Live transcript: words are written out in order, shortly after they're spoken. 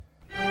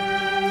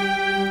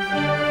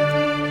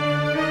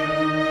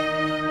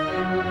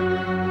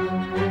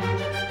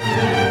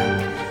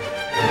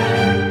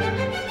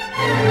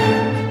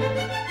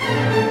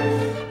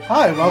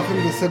Hi, welcome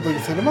to Sibling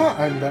Cinema.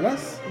 I'm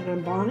Dennis. And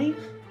I'm Bonnie.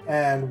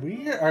 And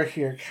we are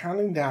here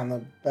counting down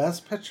the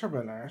Best Picture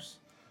winners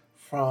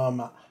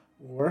from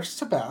worst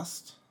to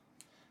best.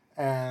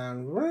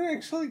 And we're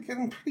actually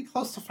getting pretty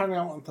close to finding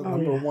out what the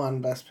number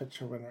one Best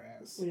Picture winner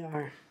is. We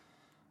are.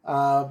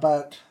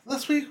 But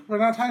this week, we're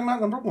not talking about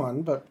number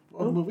one, but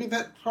a movie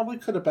that probably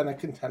could have been a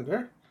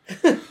contender.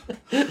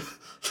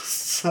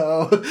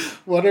 So,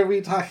 what are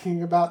we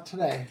talking about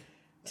today?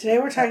 Today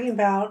we're talking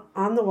about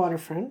On the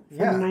Waterfront from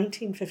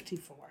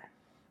 1954.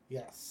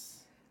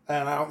 Yes.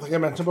 And I don't think I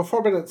mentioned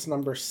before, but it's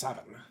number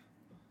 7.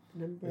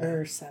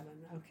 Number 7,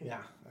 okay. Yeah,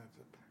 that's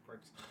it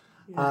backwards.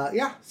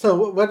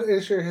 So what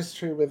is your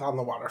history with On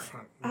the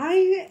Waterfront?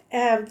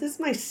 This is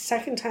my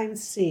second time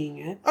seeing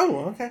it.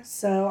 Oh, okay.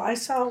 So I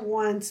saw it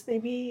once,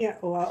 maybe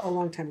a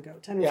long time ago,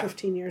 10 or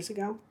 15 years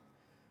ago.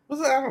 Was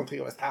it? I don't think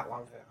it was that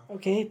long ago.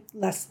 Okay,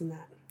 less than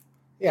that.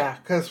 Yeah,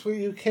 because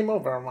you came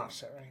over and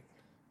watched it, right?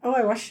 Oh,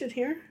 I watched it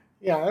here?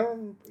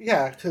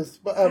 Yeah,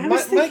 because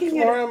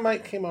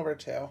Mike came over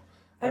too.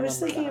 I was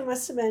thinking it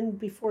must have been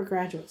before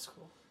graduate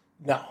school.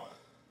 No.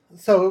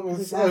 So it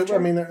was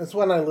it was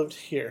when I lived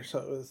here, so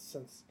it was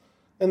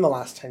in the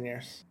last 10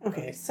 years.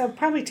 Okay, right? So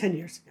probably 10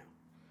 years ago.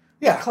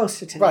 Yeah. Close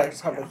to 10 years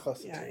years probably ago.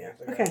 Close to 10 years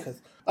ago. Okay.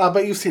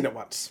 But you've seen it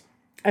once.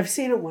 I've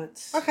seen it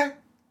once. Okay.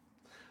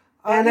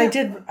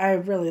 And I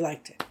really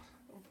liked it.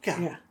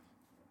 Yeah.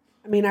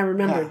 I mean, I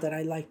remembered that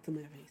I liked the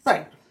movie. So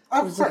right.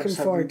 I was looking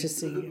forward to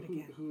seeing it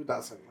again. Who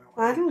doesn't?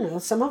 I don't know.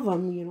 Some of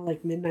them,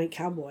 like Midnight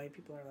Cowboy,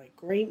 people are like,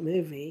 great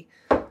movie.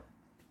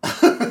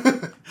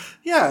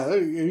 Yeah,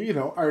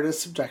 art is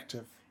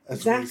subjective,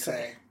 as we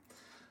say.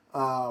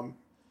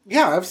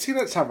 I've seen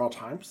it several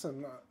times,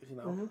 and,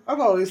 I've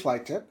always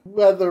liked it.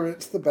 Whether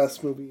it's the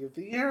best movie of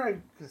the year, I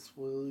guess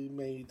we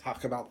may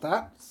talk about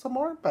that some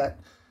more, but,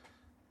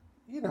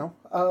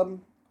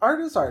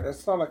 art is art.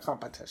 It's not a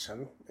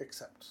competition,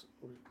 except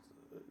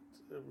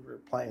we're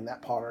playing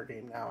that Potter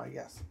game now, I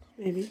guess.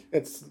 Maybe.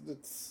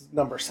 It's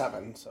number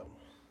 7, so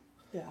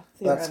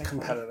that's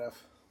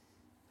competitive.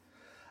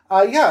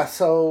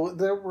 So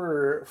there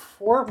were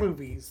 4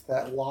 movies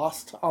that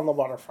lost On the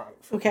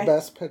Waterfront for the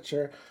Best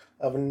Picture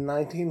of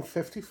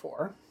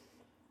 1954.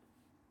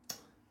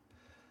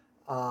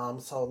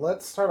 So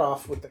let's start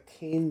off with the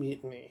Cane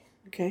Mutiny.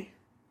 Okay.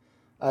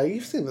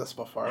 You've seen this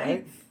before,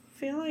 right? I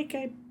feel like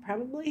I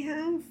probably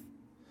have.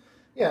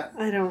 Yeah.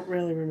 I don't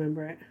really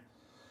remember it.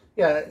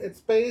 Yeah, it's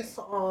based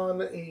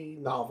on a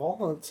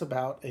novel. It's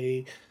about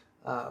a...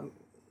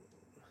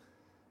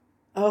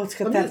 it's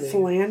got that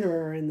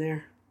philanderer in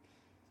there.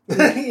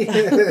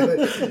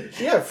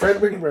 Yeah,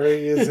 Fred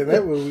McMurray is in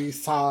it, when we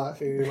saw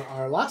in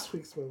our last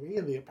week's movie,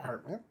 In the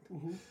Apartment.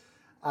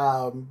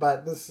 Mm-hmm.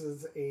 But this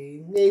is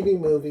a Navy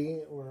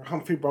movie where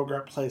Humphrey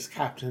Bogart plays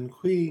Captain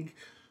Queeg,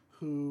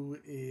 who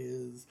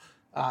is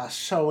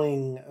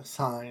showing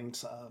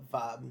signs of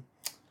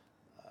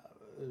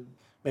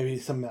maybe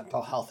some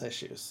mental health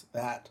issues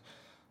that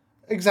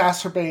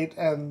exacerbate,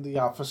 and the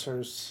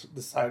officers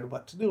decide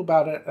what to do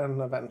about it,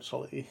 and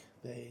eventually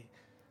they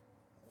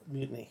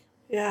mutiny.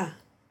 Yeah.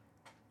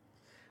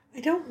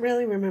 I don't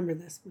really remember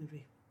this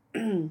movie.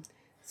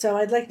 So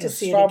I'd like to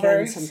see it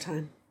again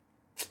sometime.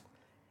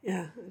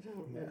 Yeah, I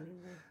don't remember.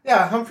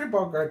 Yeah, Humphrey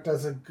Bogart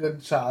does a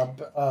good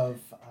job of...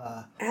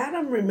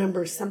 Adam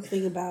remembers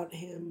something about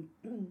him.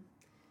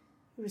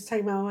 He was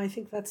talking about, I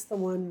think that's the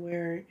one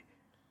where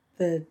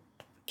the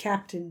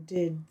captain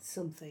did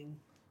something.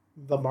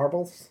 The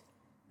marbles?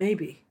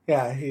 Maybe.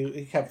 Yeah,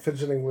 he kept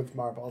fidgeting with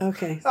marbles.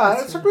 Okay.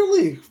 It's a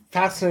really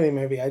fascinating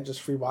movie. I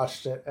just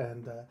rewatched it,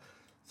 and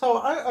so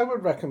I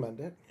would recommend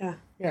it. Yeah.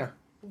 Yeah.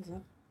 What's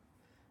up?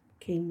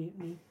 Cane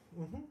Mutiny.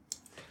 Mm-hmm.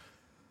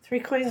 3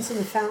 Coins in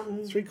the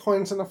Fountain. 3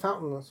 Coins in a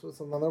Fountain. This was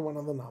another one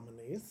of the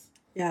nominees.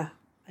 Yeah,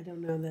 I don't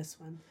know this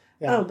one.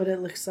 Yeah. Oh, but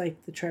it looks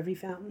like the Trevi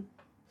Fountain.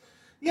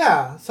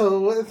 Yeah,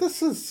 so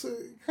this is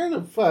kind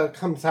of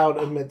comes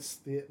out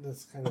amidst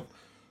this kind of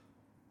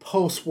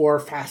post-war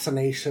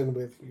fascination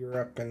with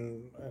Europe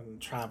and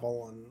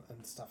travel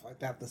and stuff like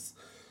that. This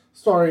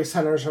story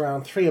centers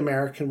around 3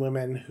 American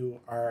women who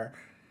are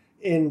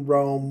in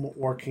Rome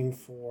working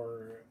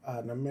for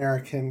an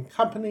American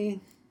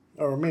company,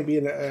 or maybe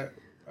an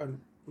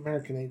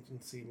American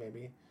agency,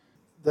 maybe.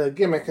 The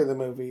gimmick of the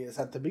movie is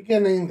at the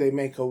beginning, they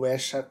make a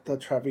wish at the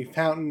Trevi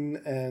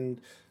Fountain, and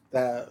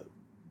the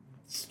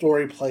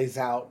story plays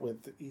out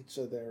with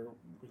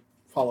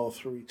follow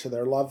through each of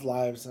their love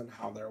lives and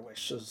how their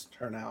wishes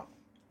turn out.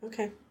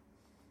 Okay.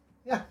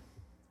 Yeah.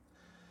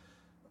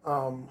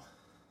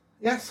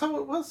 So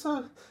it was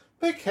a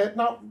big hit,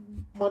 not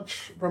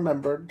much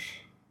remembered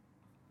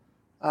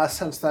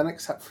since then,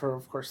 except for,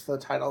 of course, the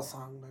title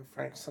song by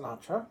Frank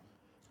Sinatra.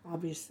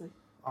 Obviously.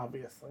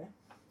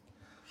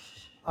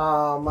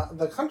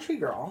 The Country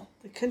Girl.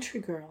 The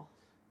Country Girl.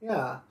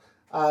 Yeah.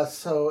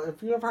 So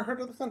have you ever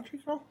heard of The Country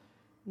Girl?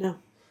 No.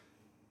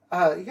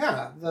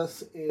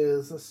 This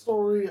is a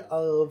story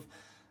of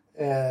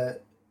an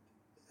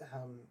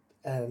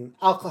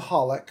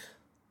alcoholic,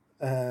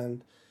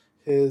 and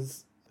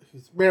he's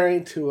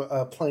married to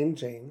a plain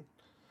Jane,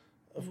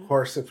 Of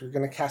course, if you're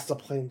going to cast a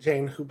plain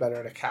Jane, who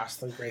better to cast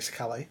than Grace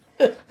Kelly?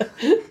 Great,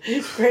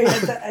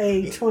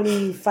 a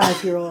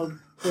 25-year-old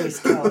Grace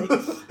Kelly.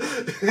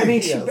 I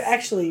mean, she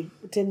actually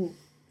didn't.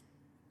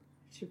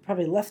 She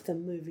probably left the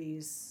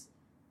movies.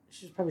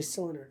 She was probably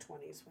still in her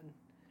 20s when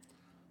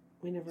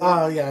we never.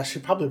 Oh, yeah, she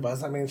probably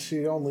was. I mean,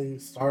 she only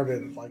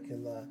started like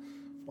in the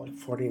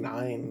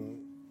 49.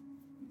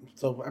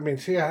 So, I mean,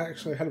 she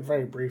actually had a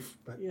very brief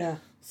but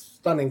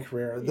stunning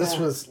career. This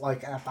was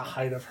like at the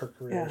height of her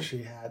career. Yeah.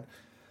 She had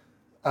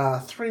at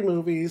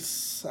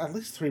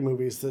least three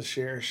movies this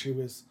year. She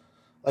was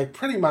like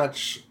pretty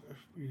much,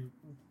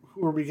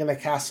 who are we going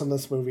to cast in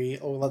this movie?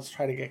 Oh, let's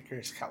try to get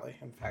Grace Kelly.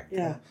 In fact,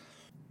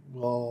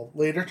 we'll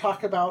later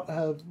talk about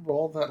a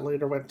role that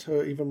later went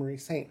to Eva Marie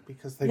Saint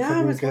because they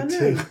couldn't get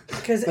to.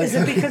 Because is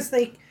it because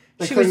they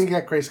couldn't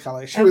get Grace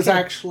Kelly? She was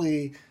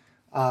actually.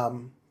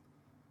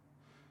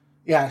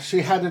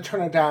 She had to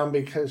turn it down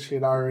because she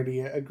had already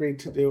agreed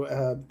to do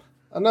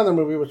another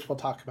movie, which we'll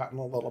talk about in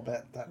a little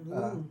bit, that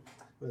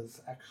was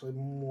actually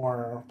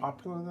more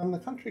popular than The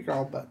Country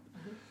Girl. But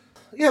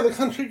The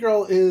Country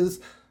Girl is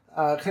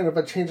kind of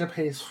a change of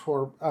pace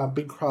for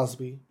Bing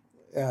Crosby,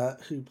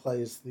 who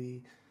plays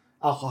the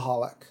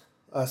alcoholic.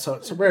 So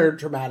it's a very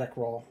dramatic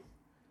role.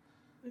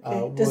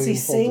 Okay. Does he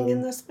sing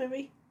in this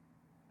movie?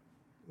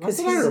 Not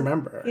that I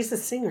remember. He's a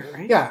singer,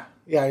 right?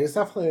 Yeah, he's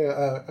definitely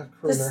a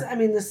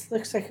crooner. This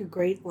looks like a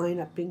great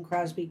lineup. Bing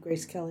Crosby,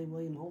 Grace Kelly,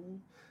 William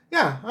Holden.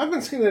 Yeah, I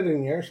haven't seen it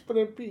in years, but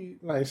it'd be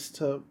nice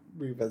to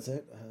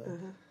revisit.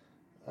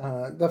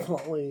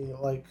 Definitely,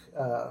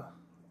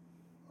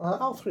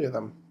 all three of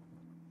them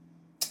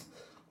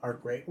are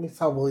great. We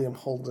saw William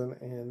Holden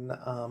in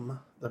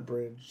The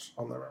Bridge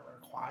on the River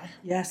Kwai.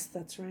 Yes,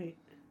 that's right.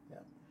 Yeah,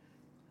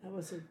 that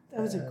was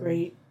a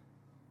great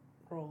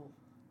role.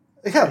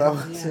 Yeah, that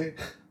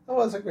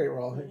was a great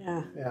role.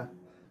 Yeah.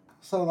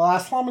 So the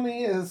last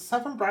nominee is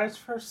Seven Brides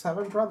for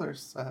Seven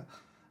Brothers,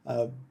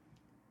 a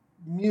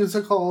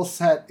musical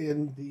set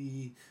in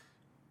the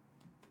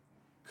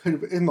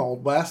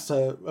Old West,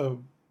 a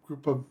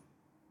group of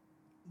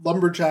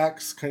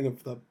lumberjacks, kind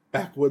of the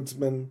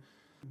backwoodsmen,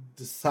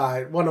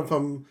 decide one of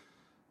them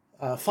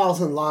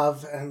falls in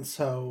love and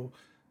so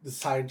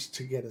decides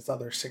to get his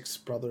other six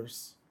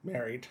brothers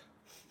married.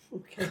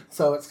 Okay.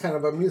 So it's kind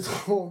of a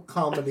musical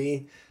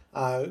comedy.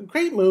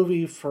 Great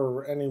movie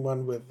for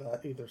anyone with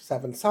either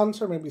seven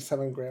sons or maybe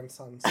seven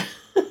grandsons.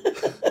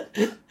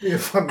 Be a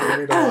fun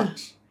movie to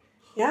watch.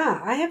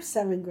 Yeah, I have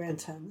seven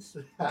grandsons.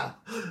 Yeah,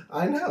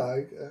 I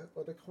know.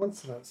 What a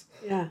coincidence.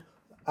 Yeah.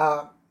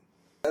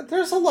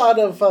 There's a lot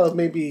of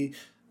maybe,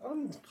 I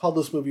wouldn't call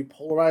this movie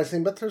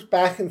polarizing, but there's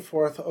back and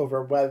forth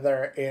over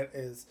whether it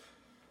is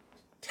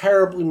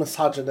terribly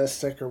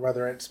misogynistic or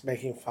whether it's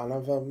making fun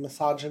of a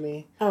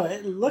misogyny. Oh,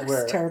 it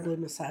looks terribly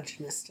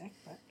misogynistic,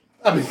 but...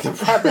 I mean,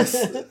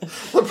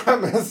 the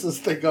premise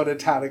is they go to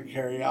town and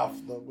carry off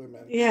the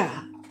women.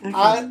 Yeah. Okay.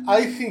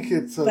 I think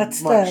it's a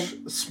much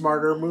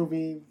smarter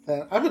movie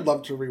than... I would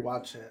love to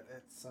rewatch it.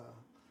 It's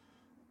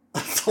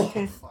a lot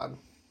of fun.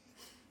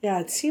 Yeah,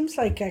 it seems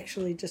like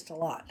actually just a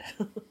lot.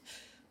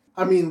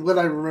 I mean, what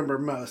I remember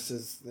most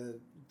is the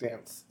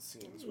dance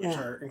scenes, which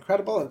are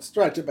incredible. It's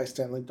directed by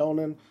Stanley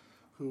Donen,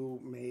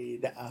 who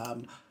made...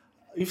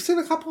 you've seen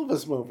a couple of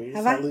his movies.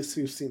 At least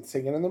you've seen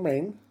Singing in the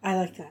Rain. I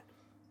like that.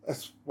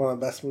 It's one of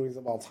the best movies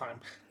of all time.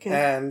 Okay.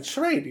 And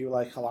Charade you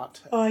like a lot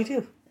too. Oh, I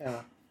do.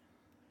 Yeah.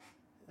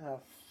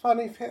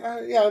 Funny.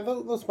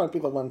 Those might be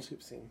the ones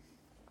you've seen.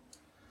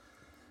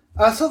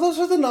 So those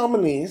are the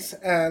nominees.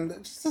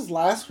 And just as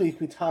last week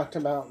we talked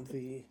about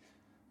the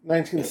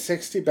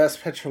 1960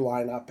 Best Picture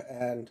lineup,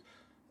 and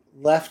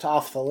left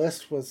off the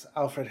list was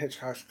Alfred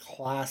Hitchcock's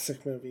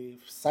classic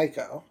movie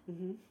Psycho.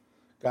 Mm-hmm.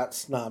 Got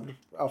snubbed.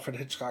 Alfred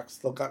Hitchcock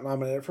still got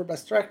nominated for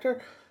Best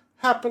Director.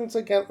 Happens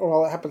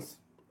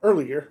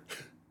earlier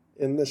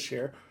in this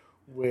year,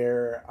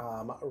 where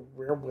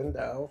Rear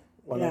Window,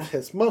 one of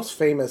his most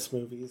famous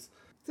movies,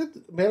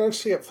 did manage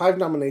to get 5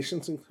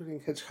 nominations, including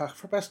Hitchcock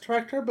for Best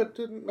Director, but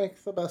didn't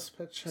make the Best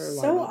Picture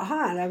lineup.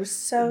 Odd. I was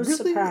so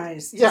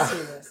surprised to see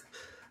this.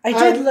 I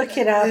did look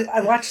it up.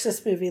 I watched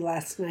this movie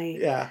last night.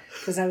 Yeah.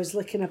 Because I was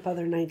looking up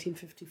other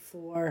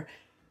 1954.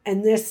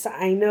 And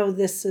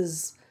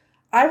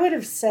I would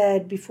have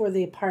said before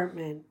the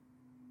apartment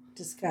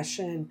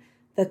discussion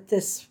that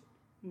this...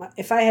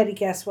 If I had to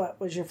guess what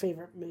was your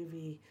favorite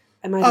movie,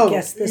 I might have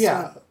guessed this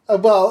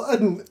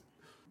one.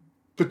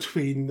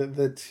 Between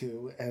the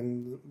two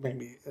and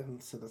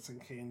Citizen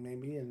Kane,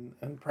 maybe,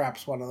 and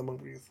perhaps one of the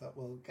movies that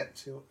we'll get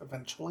to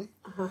eventually.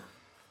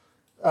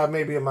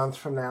 Maybe a month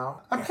from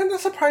now. I'm kind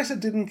of surprised it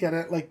didn't get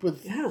it.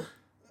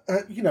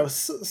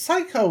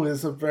 Psycho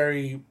is a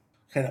very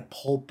kind of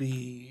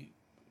pulpy,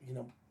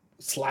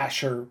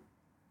 slasher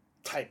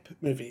type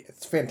movie.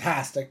 It's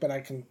fantastic, but I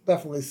can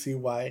definitely see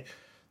why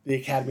the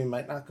Academy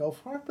might not go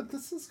for it, but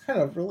this is kind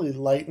of really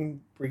light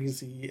and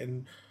breezy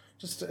and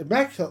just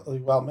immaculately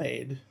well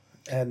made.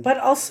 But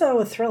also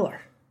a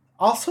thriller.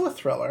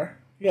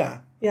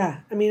 Yeah. Yeah,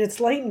 I mean, it's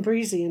light and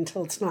breezy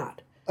until it's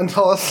not.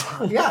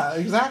 Yeah,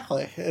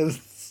 exactly.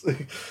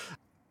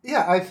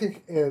 I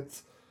think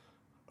it's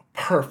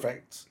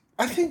perfect.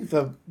 I think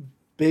the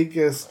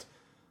biggest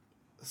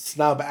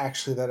snub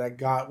actually that I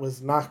got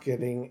was not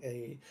getting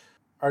a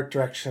art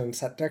direction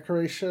set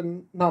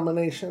decoration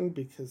nomination,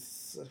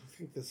 because I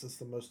think this is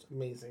the most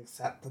amazing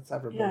set that's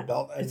ever been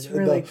built, and it's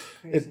really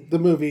crazy. The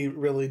movie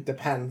really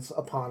depends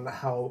upon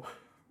how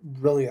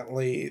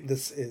brilliantly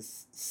this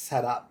is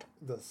set up,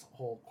 this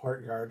whole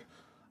courtyard.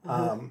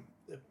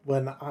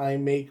 When I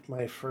make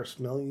my first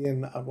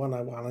million, what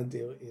I want to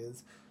do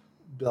is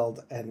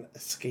build an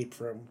escape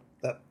room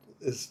that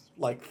is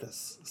like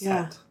this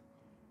set.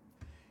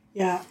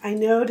 Yeah, I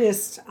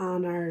noticed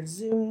on our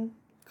Zoom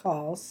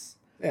calls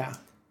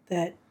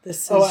that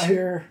this is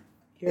your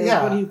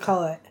what do you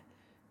call it?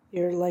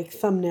 Your like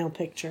thumbnail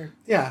picture.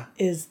 Yeah.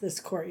 Is this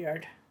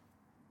courtyard.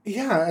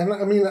 Yeah, and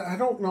I mean, I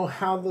don't know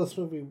how this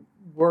movie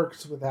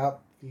works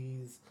without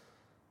these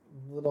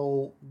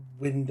little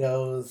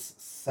windows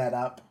set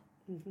up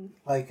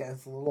like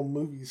as little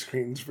movie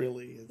screens,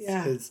 really.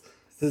 It's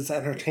his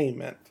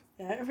entertainment.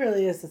 Yeah, it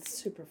really is. It's a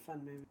super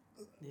fun movie.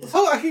 Yeah.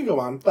 So I can go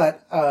on,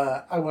 but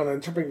I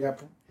wanted to bring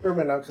up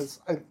Urbano because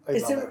I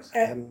love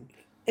it.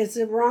 Is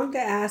it wrong to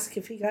ask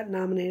if he got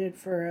nominated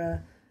for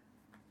a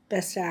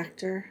Best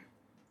Actor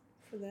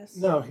for this?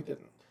 No, he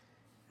didn't.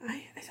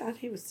 I thought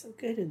he was so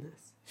good in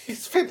this.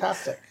 He's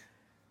fantastic.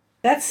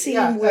 That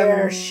scene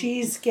where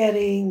she's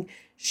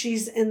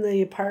in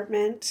the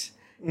apartment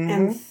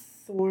and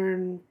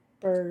Thornburg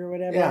or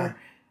whatever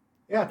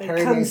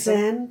Perry comes Mason.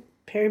 in,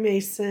 Perry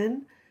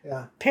Mason.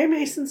 Yeah. Perry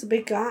Mason's a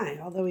big guy,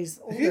 although he's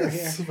older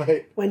here.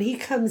 Right. When he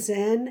comes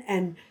in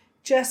and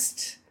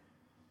just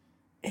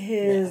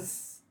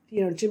his,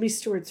 Jimmy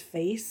Stewart's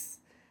face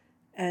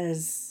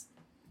as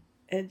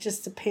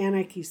just a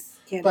panic. He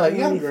can't do anything. But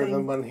younger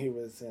than when he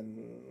was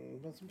in,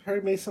 wasn't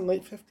Perry Mason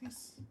late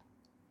 50s?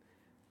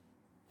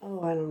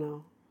 Oh, I don't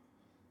know.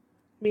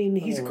 I mean,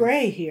 he's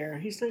gray here.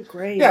 He's not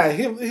gray. Yeah,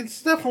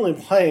 he's definitely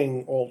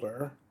playing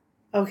older.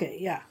 Okay,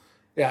 yeah.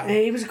 Yeah. And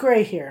he was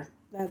gray here.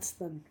 That's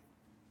the...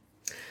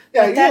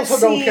 Yeah, you also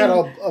don't get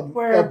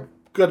a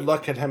good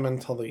look at him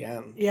until the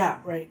end. Yeah,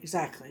 right,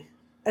 exactly.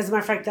 As a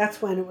matter of fact,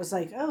 that's when it was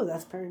like, oh,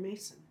 that's Perry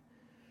Mason.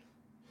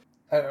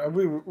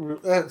 We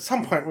at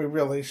some point, we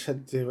really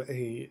should do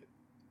a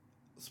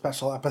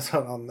special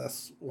episode on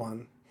this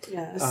one.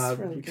 Yeah, it's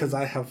really because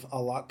good. I have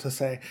a lot to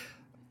say.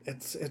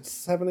 It's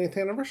 70th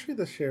anniversary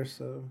this year,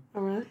 so...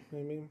 Oh, really? I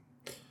mean,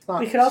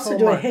 we could also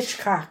do a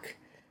Hitchcock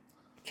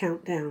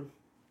countdown.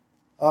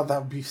 Oh,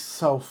 that would be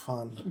so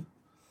fun.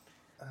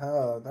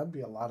 Oh, that'd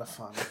be a lot of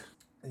fun.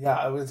 Yeah,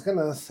 I was going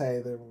to say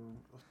there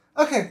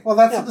were... Okay, well,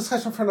 that's a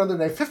discussion for another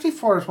day.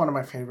 54 is one of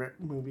my favorite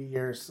movie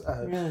years.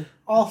 Really?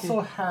 Also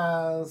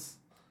has...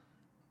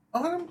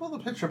 Oh, I didn't pull the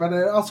picture, but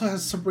it also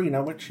has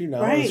Sabrina, which you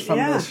know is from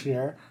this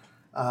year.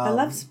 I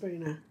love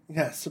Sabrina.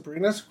 Yeah,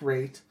 Sabrina's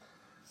great.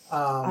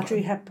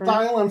 Audrey Hepburn.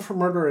 Dial M for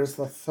Murder is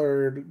the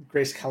third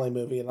Grace Kelly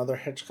movie, another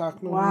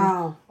Hitchcock movie.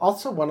 Wow.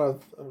 Also one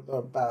of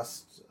the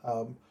best...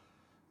 how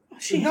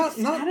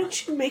did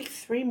she make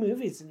 3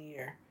 movies in a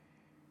year?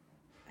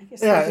 I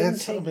guess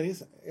it's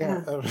amazing.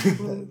 Yeah.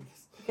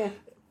 Okay.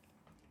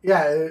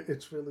 Yeah,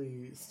 it's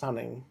really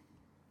stunning.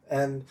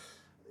 And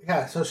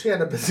yeah, so she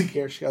had a busy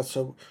year. She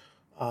also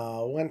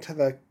went to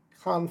the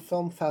Cannes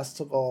Film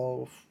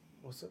Festival.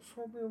 Was it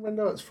for Rear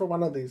Window? It's for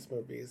one of these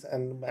movies,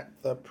 and met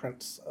the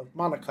Prince of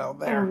Monaco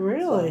there. Oh,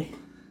 really? So,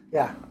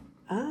 yeah.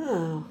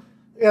 Oh.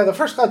 Yeah, the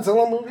first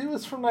Godzilla movie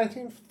was from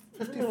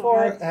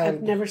 1954.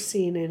 I've never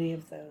seen any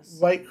of those.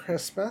 White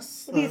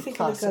Christmas. What do you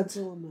think of the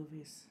Godzilla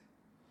movies?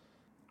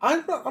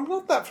 I'm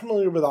not that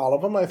familiar with all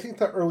of them. I think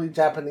the early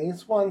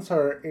Japanese ones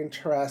are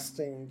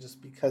interesting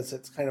just because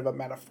it's kind of a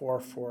metaphor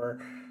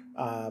for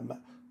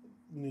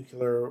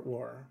nuclear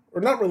war. Or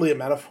not really a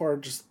metaphor,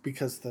 just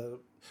because the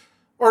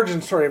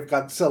origin story of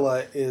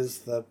Godzilla is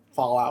the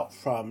fallout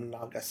from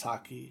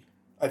Nagasaki.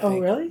 I think. Oh,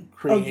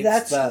 really?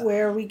 That's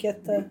where we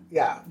get the...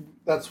 Yeah,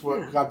 that's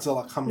where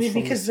Godzilla comes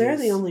from. Because they're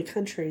the only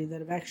country that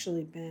have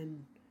actually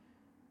been...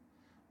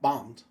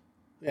 bombed.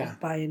 Yeah.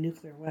 By a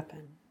nuclear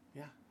weapon.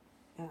 Yeah.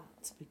 Yeah,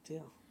 it's a big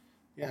deal.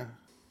 Yeah.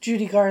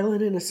 Judy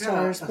Garland in A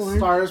Star Is Born. A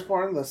Star Is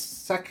Born, the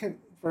second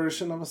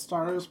version of A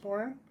Star Is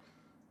Born.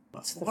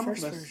 What's the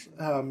first version?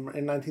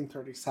 In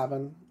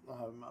 1937,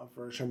 a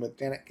version with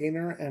Janet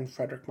Gaynor and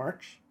Frederick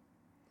March.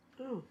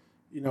 Oh.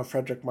 You know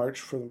Frederick March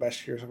from The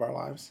Best Years of Our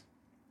Lives.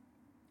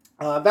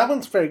 That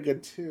one's very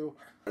good, too.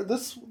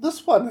 This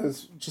one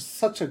is just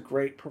such a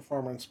great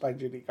performance by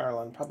Judy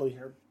Garland. Probably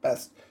her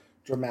best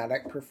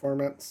dramatic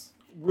performance.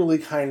 Really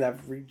kind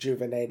of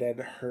rejuvenated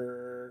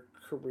her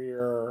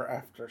career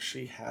after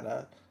she had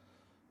a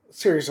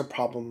series of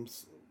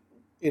problems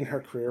in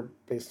her career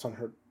based on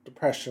her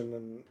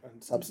depression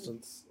and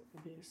substance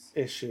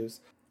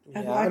issues.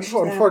 Yeah,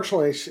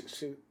 unfortunately,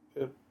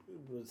 it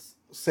was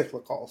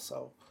cyclical.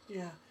 So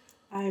yeah,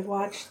 I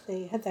watched.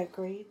 They had that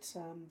great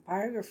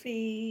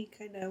biography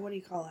kind of. What do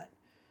you call it?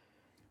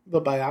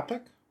 The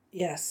biopic.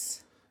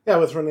 Yes. Yeah,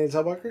 with Renee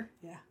Zellweger.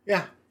 Yeah.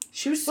 Yeah.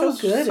 She was so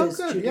good. So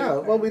good. Yeah.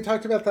 Well, we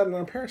talked about that in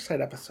our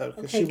Parasite episode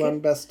because she won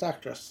Best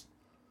Actress.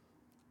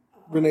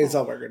 Renee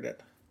Zellweger did.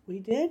 We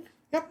did?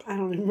 Yep. I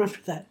don't even remember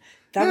that.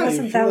 That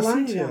wasn't that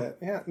long ago.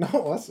 Yeah, no,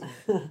 it wasn't.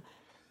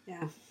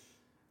 Yeah.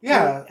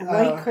 Yeah. And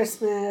White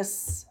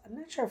Christmas. I'm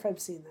not sure if I've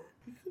seen that.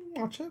 You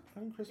can watch it.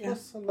 White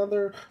Christmas,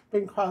 another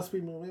Bing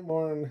Crosby movie,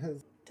 more in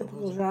his...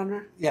 Typical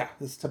genre? Yeah,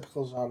 his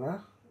typical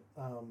genre.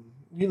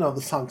 You know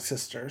the song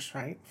Sisters,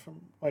 right?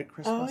 From White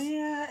Christmas. Oh,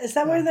 yeah. Is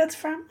that where that's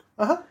from?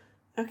 Uh-huh.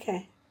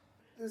 Okay.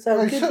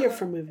 So, good year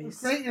for movies.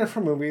 Great year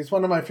for movies.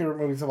 One of my favorite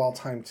movies of all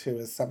time, too,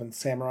 is Seven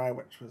Samurai,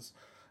 which was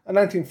a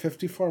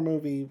 1954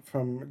 movie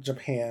from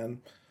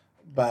Japan,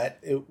 but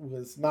it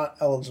was not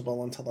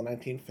eligible until the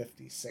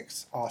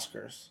 1956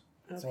 Oscars.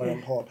 Okay. So I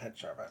didn't pull a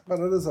picture of it. But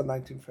it is a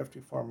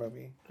 1954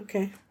 movie.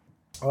 Okay.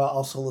 Well,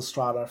 also La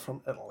Strada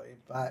from Italy.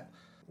 But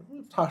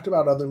we've talked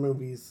about other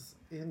movies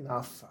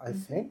enough, I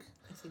think.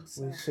 I think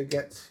so. We should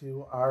get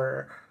to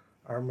our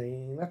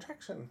main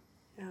attraction.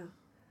 Yeah.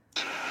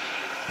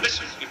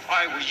 Listen, if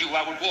I were you,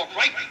 I would walk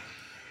right.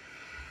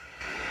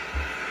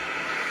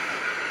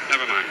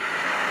 Never mind.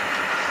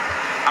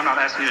 I'm not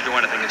asking you to do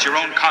anything. It's your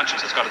own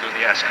conscience that's got to do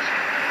the asking.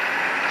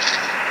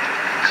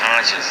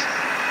 Conscience?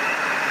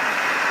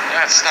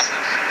 That stuff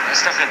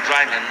can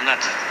drive me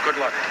nuts. Good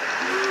luck.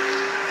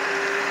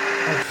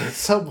 Okay,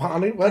 so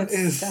Bonnie, That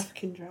stuff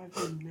can drive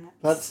you nuts.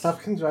 That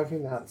stuff can drive you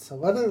nuts. So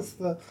what is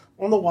the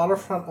On the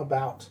Waterfront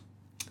about?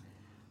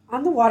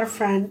 On the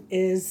Waterfront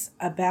is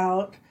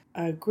about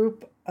a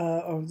group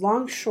of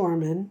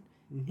longshoremen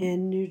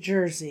in New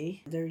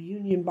Jersey. Their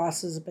union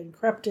bosses have been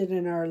corrupted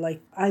and are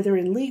like either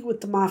in league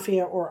with the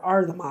mafia or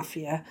are the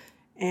mafia.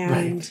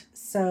 And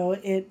so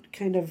it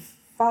kind of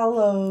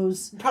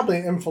follows... Probably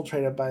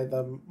infiltrated by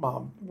the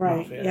mob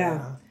mafia.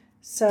 Yeah.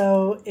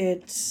 So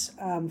it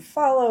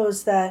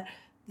follows that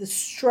the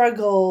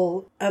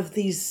struggle of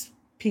these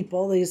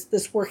people,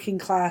 this working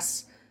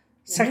class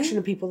section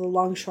of people, the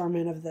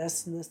longshoremen of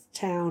this in this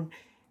town,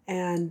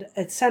 and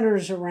it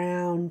centers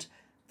around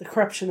the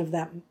corruption of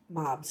that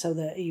mob. So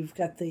that you've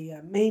got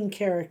the main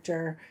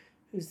character,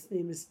 whose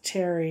name is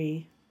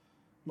Terry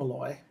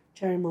Malloy.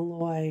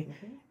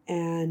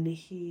 And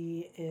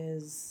he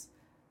is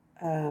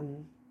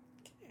kind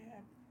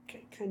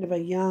of a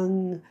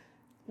young,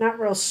 not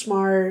real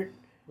smart,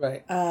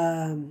 right?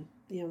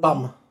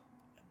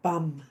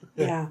 Bum,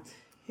 yeah,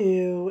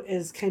 who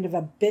is kind of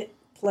a bit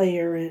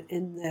player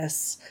in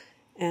this,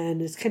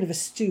 and is kind of a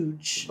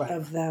stooge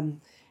of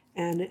them.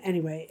 And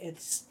anyway,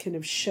 it's kind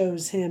of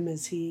shows him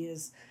as he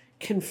is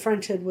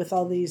confronted with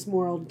all these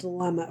moral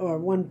dilemma, or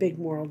one big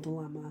moral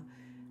dilemma,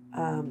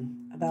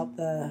 about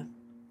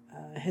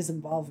his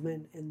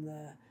involvement in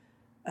the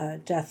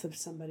death of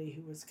somebody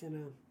who was going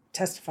to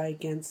testify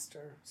against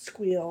or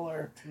squeal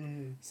or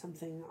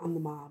something on the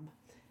mob.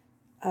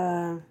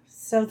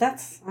 So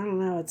that's, I don't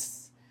know,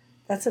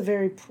 that's a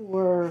very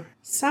poor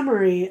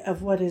summary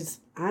of what is,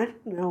 I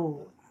don't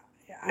know.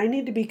 I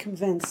need to be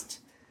convinced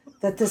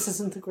that this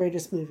isn't the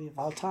greatest movie of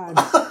all time.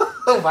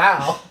 Oh,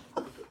 wow.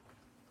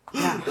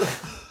 Yeah.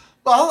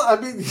 Well,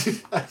 I mean,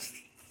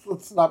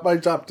 it's not my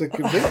job to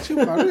convince you,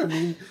 but I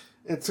mean,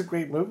 it's a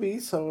great movie,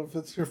 so if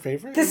it's your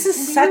favorite... This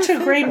is such a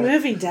great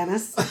movie,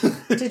 Dennis.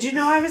 Did you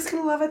know I was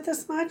going to love it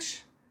this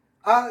much?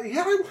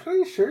 Yeah, I'm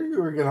pretty sure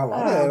you were going to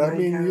love it. I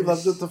mean, you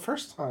loved it the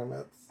first time.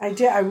 I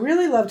did. I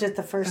really loved it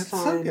the first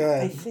time. So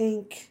good. I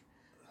think...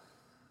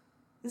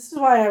 This is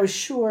why I was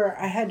sure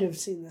I had to have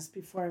seen this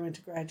before I went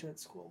to graduate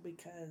school,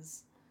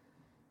 because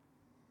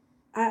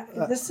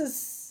this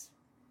is,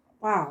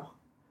 wow,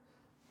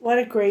 what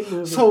a great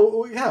movie.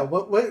 So, yeah,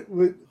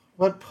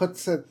 what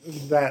puts it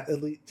in that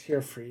elite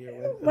tier for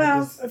you?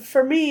 Well,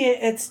 for me,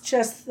 it's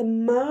just the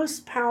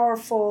most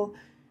powerful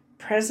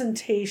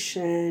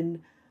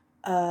presentation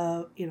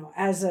of,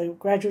 as a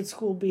graduate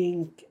school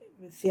being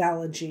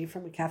theology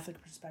from a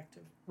Catholic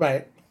perspective.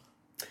 Right.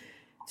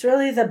 It's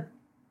really the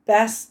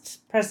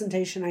best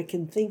presentation I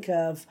can think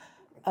of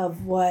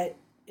what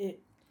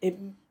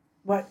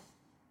what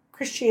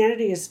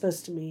Christianity is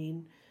supposed to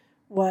mean,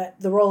 what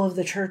the role of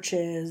the church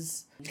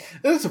is. It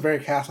is a very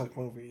Catholic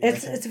movie.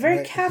 It's a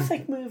very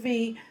Catholic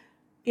movie,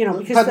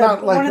 because but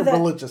not like a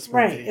religious movie.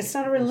 Right, it's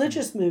not a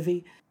religious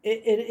movie.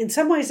 It in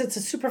some ways it's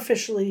a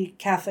superficially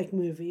Catholic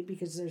movie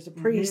because there's a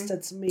priest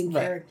that's the main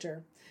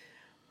character.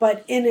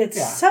 But in its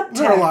subtext,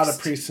 there are a lot of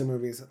priests in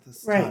movies at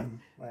this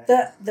time. Right.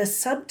 The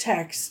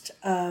subtext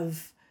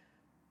of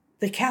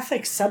the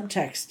Catholic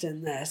subtext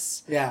in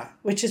this,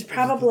 which is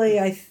probably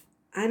I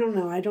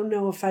don't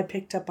know if I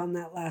picked up on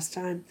that last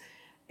time,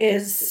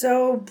 is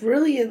so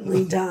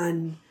brilliantly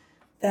done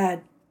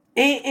that,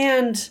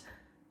 and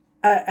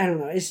I don't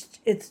know,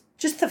 it's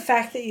just the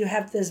fact that you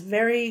have this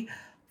very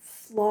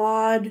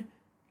flawed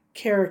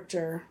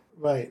character,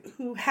 right,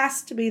 who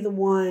has to be the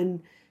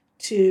one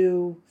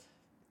to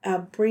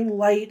bring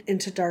light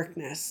into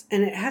darkness,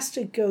 and it has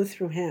to go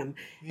through him,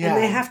 and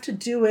they have to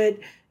do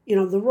it.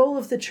 The role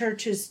of the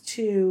church is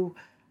to,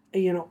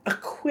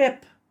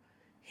 equip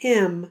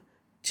him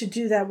to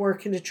do that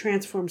work and to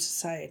transform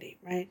society,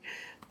 right?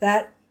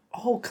 That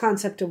whole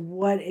concept of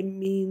what it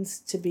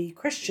means to be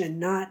Christian,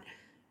 not,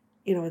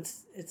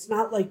 it's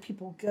not like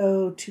people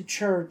go to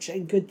church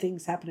and good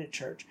things happen at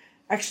church.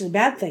 actually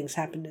bad things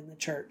happened in the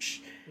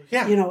church.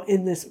 Yeah.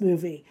 In this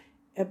movie.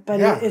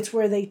 But it's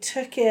where they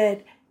took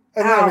it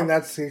and out. I mean,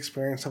 that's the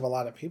experience of a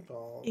lot of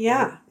people.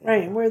 Yeah,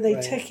 right. Where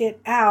they took it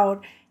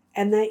out,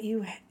 and that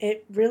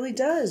it really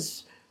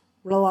does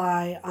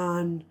rely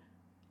on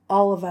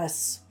all of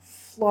us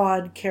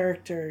flawed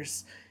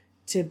characters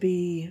to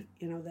be,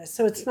 this.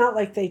 So it's not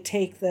like they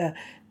take the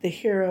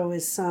hero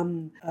as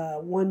some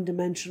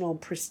one-dimensional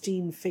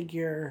pristine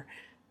figure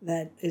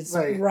that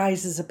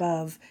rises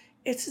above.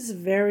 It's this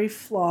very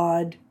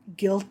flawed,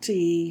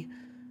 guilty,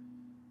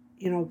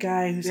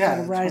 guy who's got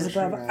to rise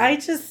above. I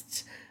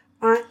just,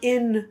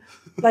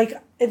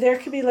 there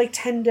could be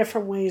 10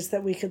 different ways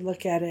that we could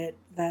look at it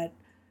that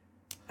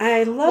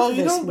I love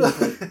this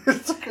movie.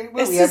 It's a great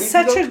movie. It's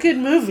such a good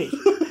movie.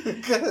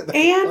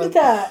 And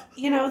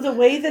the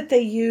way that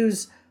they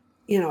use,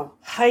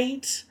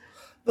 height.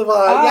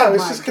 I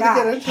was just going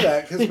to get into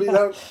that because we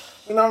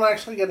don't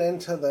actually get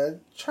into the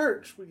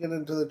church. We get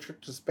into the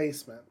church's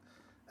basement.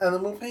 And the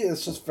movie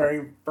is just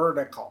very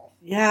vertical.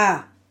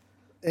 Yeah.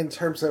 In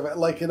terms of it,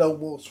 it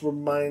almost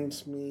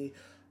reminds me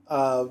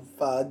of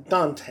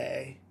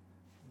Dante,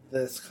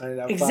 this kind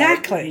of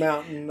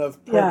mountain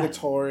of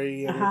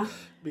purgatory, and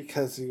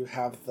because you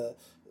have the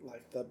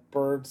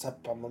birds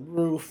up on the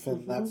roof,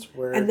 and that's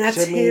where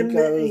Jimmy him.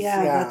 goes.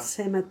 That's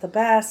him at the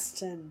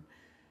best, and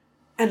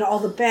all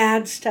the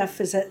bad stuff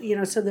is at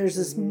So there's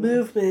this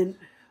movement.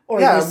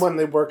 And when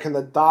they work in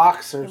the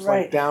docks, there's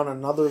down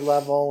another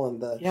level,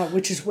 and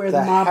which is where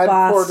the mob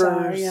boss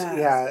are.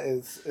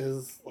 Is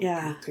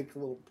you take a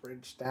little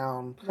bridge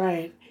down.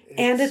 Right,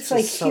 and it's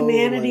like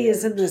humanity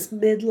is in this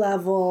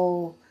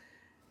mid-level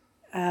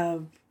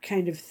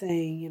kind of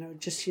thing,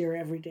 just your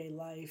everyday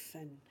life,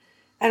 and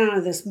I don't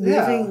know, this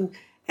moving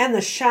and the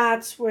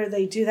shots where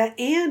they do that,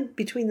 and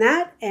between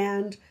that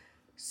and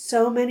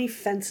so many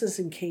fences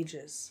and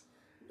cages.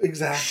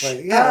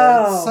 Exactly.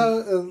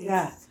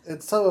 Yeah.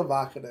 It's so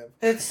evocative.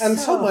 And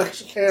so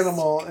much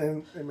animal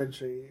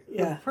imagery,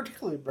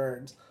 particularly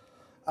birds.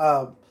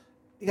 At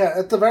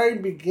the very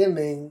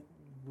beginning,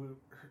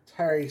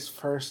 Terry's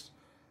first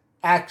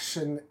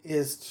action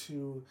is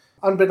to,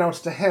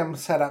 unbeknownst to him,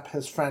 set up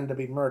his friend to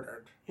be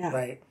murdered. Yeah.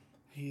 Right?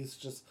 His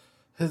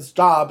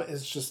job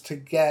is just to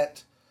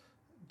get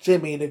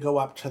Jimmy to go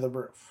up to the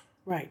roof.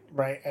 Right.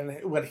 Right?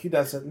 And what he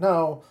doesn't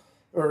know,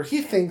 or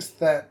he thinks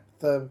that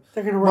the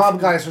mob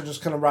guys are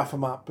just going to rough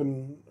him up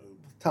and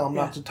tell him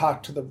not to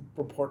talk to the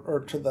report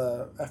or to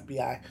the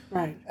FBI.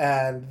 Right.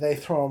 And they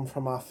throw him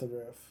from off the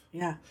roof.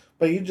 Yeah.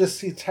 But you just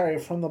see Terry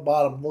from the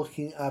bottom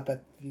looking up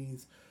at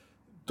these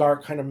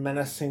dark, kind of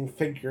menacing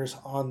figures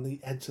on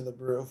the edge of the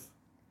roof.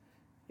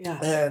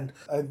 Yeah. And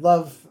I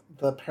love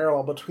the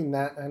parallel between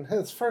that and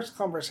his first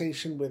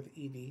conversation with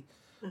Edie.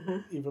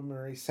 Eva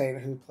Marie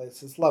Saint, who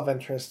plays his love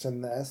interest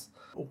in this,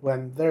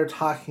 when they're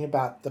talking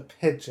about the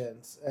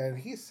pigeons, and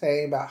he's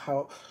saying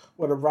about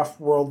what a rough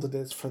world it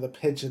is for the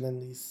pigeon in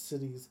these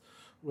cities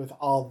with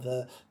all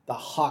the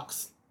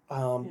hawks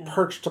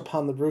perched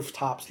upon the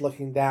rooftops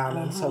looking down,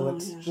 and so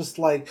it's just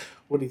like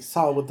what he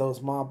saw with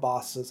those mob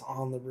bosses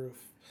on the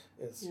roof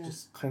is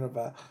just kind of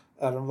an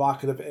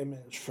evocative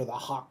image for the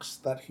hawks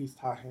that he's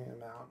talking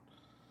about,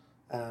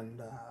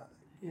 and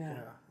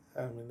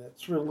I mean,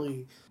 it's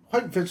really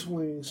quite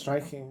visually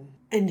striking.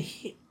 And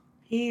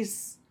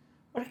he's...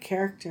 What a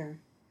character.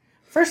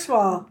 First of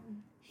all,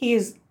 he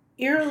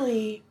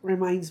eerily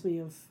reminds me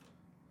of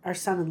our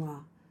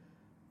son-in-law.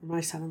 Or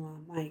my son-in-law,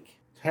 Mike.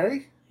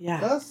 Terry? Yeah.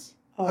 Does?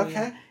 Oh,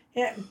 okay.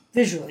 Yeah,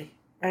 Visually,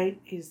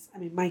 right?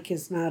 Mike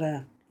is not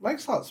a...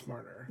 Mike's a lot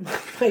smarter.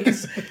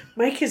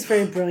 Mike is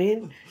very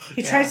brilliant.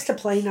 He tries to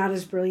play not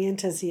as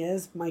brilliant as he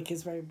is. Mike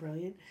is very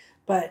brilliant.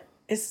 But...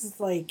 This is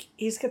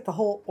he's got the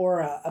whole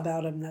aura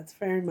about him that's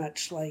very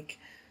much like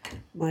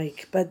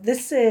Mike. But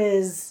this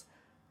is,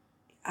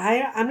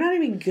 I'm not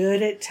even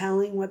good at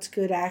telling what's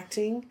good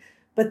acting,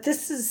 but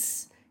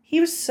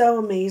he was so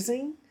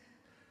amazing.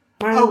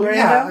 Marlon Brando.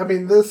 Yeah, I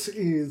mean,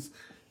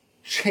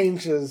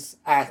 changes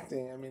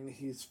acting. I mean,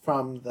 he's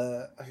from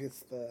there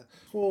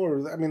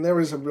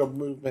was a real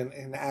movement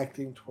in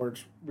acting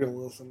towards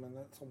realism, and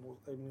that's almost,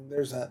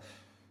 there's a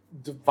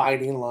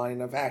dividing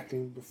line of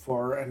acting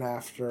before and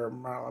after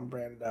Marlon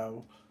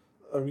Brando,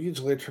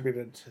 usually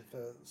attributed to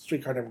the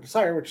Streetcar Named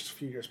Desire, which is a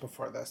few years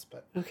before this,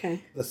 but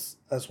this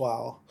as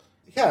well.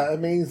 Yeah,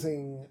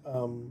 amazing.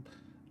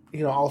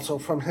 Also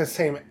from his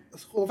same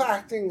school of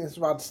acting is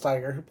Rod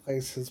Steiger, who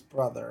plays his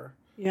brother.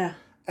 Yeah.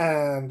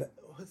 And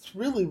what's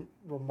really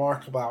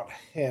remarkable about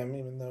him,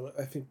 even though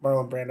I think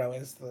Marlon Brando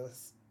is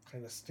this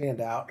kind of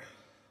standout,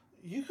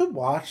 you could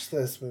watch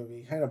this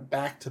movie kind of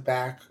back to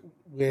back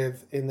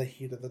with In the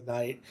Heat of the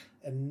Night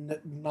and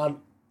not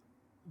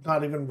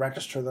even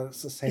register that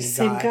it's the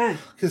same guy.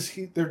 Because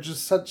they're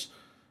just such...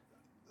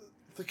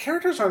 The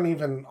characters aren't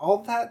even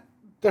all that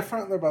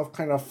different. They're both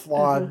kind of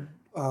flawed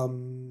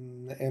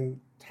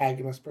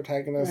antagonist,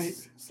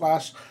 protagonist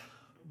 /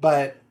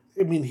 But,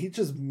 I mean, he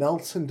just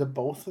melts into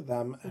both of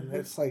them. And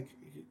it's like,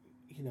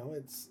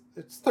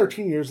 it's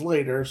 13 years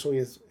later, so he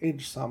has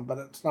aged some, but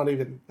it's not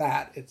even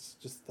that. It's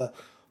just the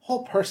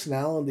whole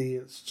personality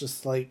is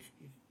just like,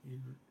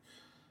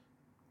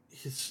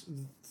 he's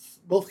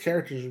both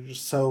characters are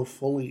just so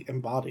fully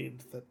embodied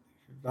that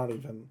you're not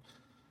even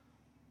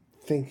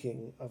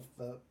thinking of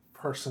the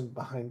person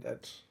behind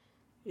it.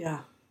 Yeah.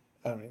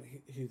 I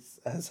mean, he's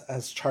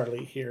as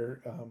Charlie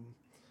here.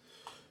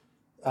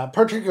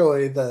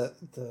 Particularly the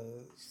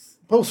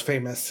most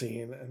famous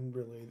scene, and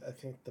really I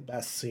think the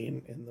best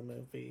scene in the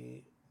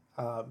movie,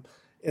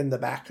 in the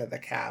back of the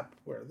cab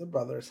where the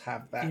brothers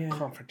have that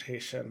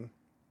confrontation.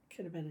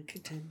 Could have been a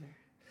contender.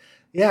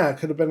 Yeah, it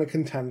could have been a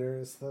contender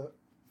is the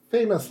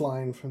famous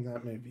line from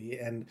that movie.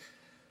 And,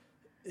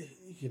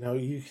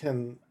 you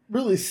can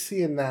really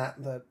see in that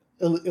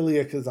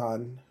Elia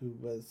Kazan, who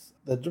was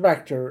the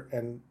director,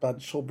 and Bud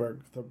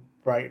Schulberg, the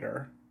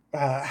writer,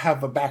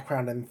 have a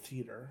background in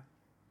theater.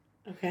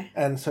 Okay.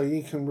 And so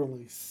you can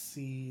really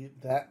see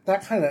that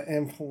kind of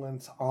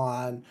influence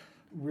on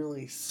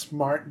really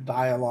smart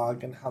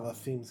dialogue and how the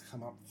themes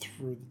come up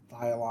through the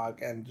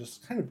dialogue, and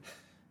just kind of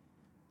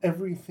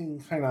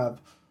everything kind of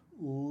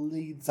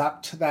leads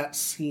up to that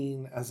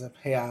scene as a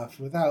payoff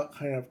without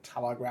kind of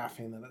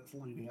telegraphing that it's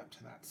leading up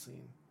to that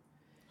scene.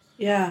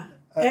 Yeah.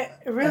 It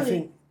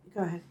really...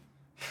 Go ahead.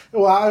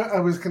 Well, I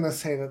was going to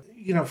say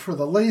that, for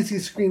the lazy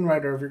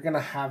screenwriter, if you're going to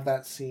have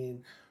that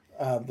scene,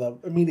 the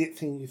immediate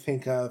thing you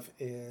think of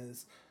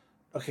is,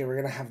 okay, we're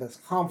going to have this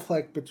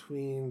conflict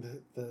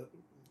between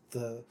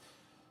the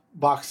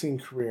boxing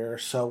career.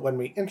 So when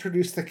we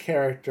introduce the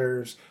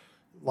characters,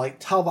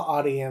 tell the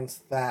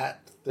audience that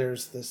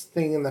there's this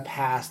thing in the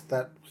past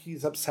that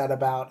he's upset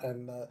about,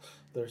 and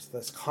there's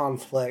this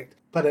conflict,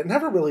 but it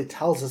never really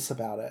tells us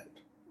about it,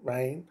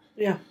 right?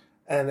 Yeah.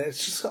 And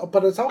it's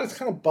always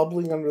kind of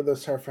bubbling under the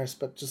surface,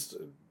 but just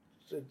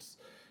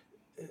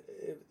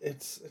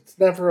it's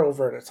never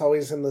overt. It's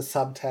always in the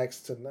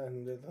subtext,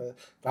 and the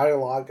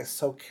dialogue is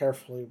so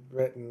carefully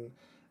written,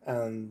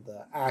 and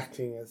the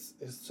acting is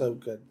so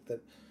good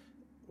that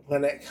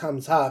when it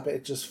comes up,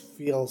 it just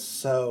feels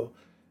so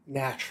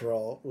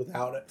natural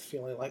without it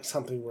feeling like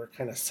something we're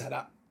kind of set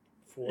up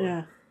for.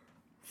 Yeah.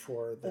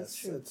 For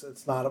this,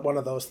 it's not one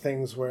of those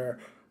things where,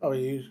 oh,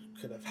 you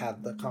could have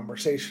had the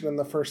conversation in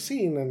the first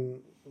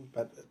scene,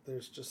 but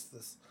there's just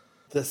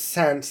this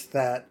sense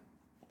that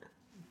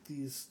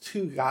these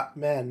two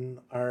men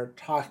are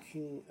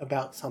talking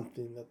about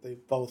something that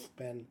they've both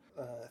been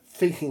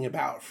thinking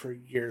about for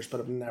years, but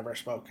have never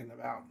spoken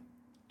about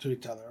to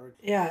each other.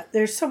 Yeah,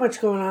 there's so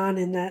much going on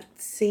in that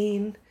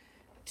scene,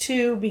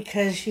 too,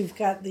 because you've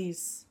got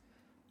these,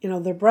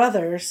 they're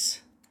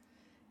brothers,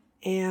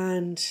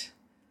 and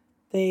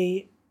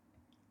they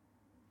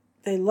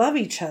love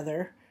each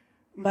other,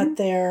 but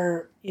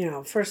they're,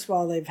 first of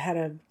all, they've had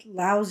a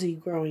lousy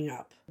growing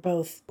up.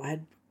 Both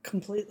had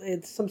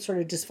some sort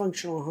of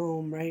dysfunctional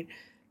home, right?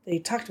 They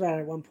talked about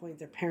it at one point.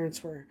 Their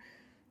parents were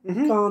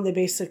gone. They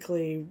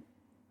basically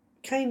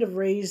kind of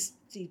raised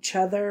each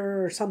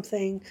other or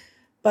something.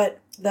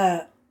 But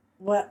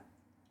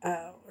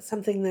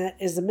something that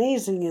is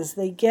amazing is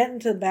they get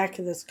into the back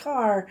of this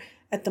car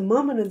at the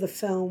moment of the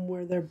film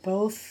where they're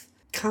both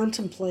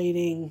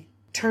contemplating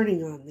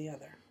turning on the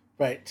other.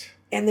 Right.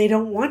 And they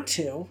don't want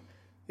to,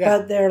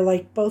 but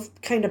they're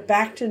both kind of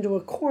backed into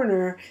a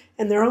corner,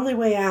 and their only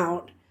way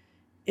out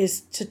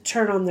is to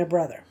turn on their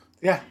brother.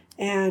 Yeah.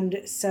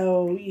 And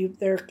so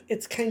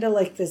it's kind of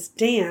like this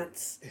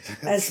dance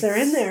as they're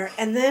in there.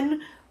 And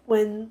then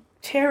when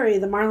Terry,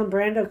 the Marlon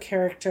Brando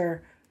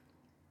character,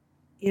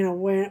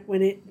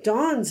 when it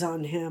dawns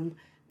on him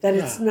that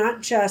it's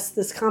not just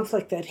this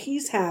conflict that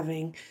he's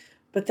having,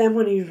 but then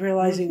when he's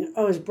realizing,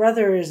 his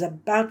brother is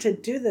about to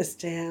do this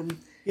to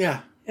him.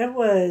 Yeah. It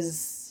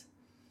was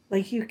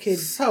you could...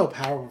 So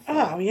powerful.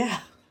 Oh, yeah.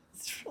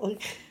 It's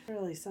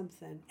really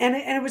something. And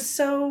it was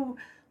so,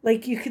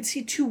 you could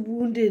see two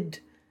wounded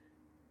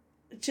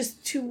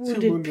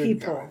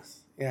people.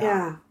 Guys. Yeah.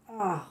 Yeah.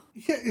 Oh.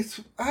 Yeah,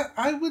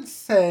 I would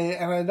say,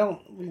 and I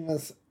don't mean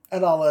this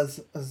at all as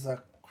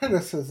a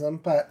criticism,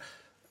 but,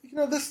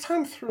 this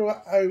time through,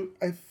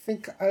 I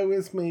think I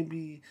was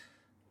maybe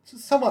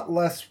just somewhat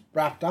less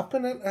wrapped up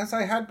in it as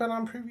I had been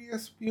on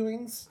previous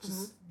viewings.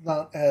 Just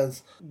not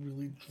as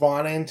really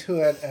drawn into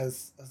it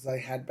as I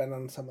had been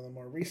on some of the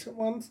more recent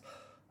ones.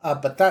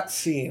 But that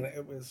scene,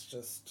 it was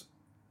just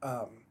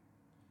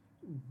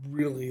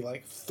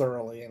really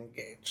thoroughly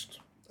engaged.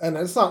 And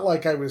it's not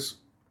like I was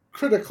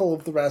critical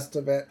of the rest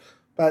of it,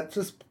 but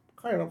just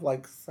kind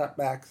of sat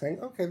back saying,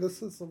 okay,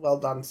 this is a well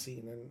done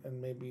scene,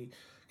 and maybe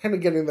kind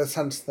of getting the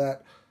sense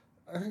that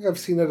I think I've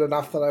seen it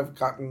enough that I've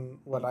gotten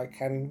what I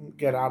can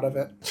get out of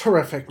it.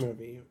 Terrific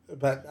movie.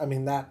 But I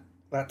mean that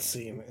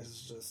scene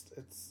is just,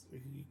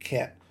 you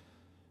can't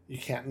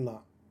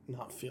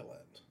not feel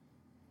it.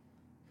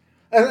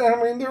 And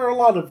I mean, there are a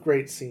lot of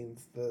great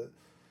scenes.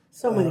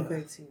 So many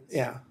great scenes.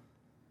 Yeah.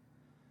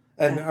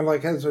 And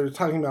as we were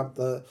talking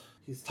about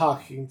he's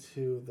talking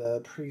to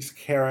the priest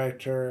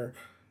character,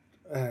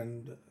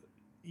 and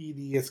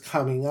Edie is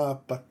coming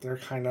up, but they're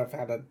kind of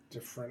at a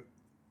different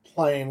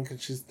plane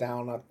because she's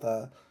down at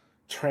the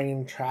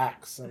train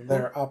tracks, and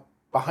they're up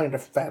behind a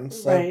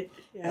fence. Right.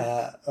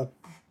 Yeah. A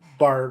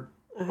barred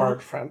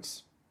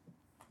fence.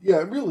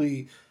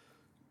 really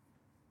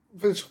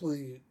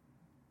visually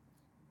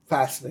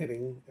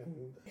fascinating.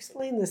 And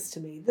explain this to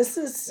me. This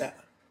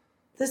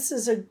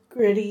is a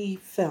gritty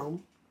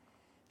film.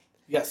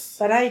 Yes.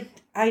 But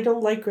I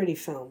don't like gritty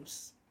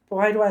films.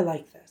 Why do I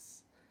like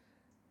this?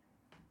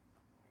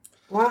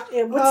 What's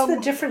the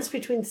difference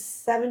between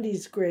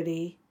 70s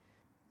gritty?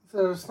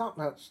 There's not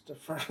much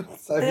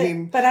difference. But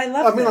I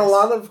love this. A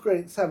lot of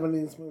great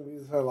 70s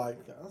movies are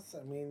like this.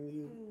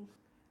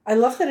 I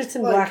love that it's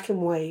in black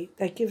and white.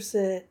 That gives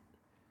it...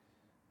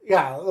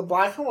 Yeah, the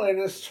black and white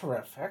is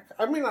terrific.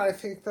 I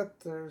think that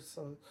there's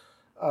a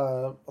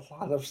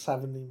lot of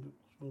 70s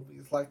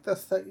movies like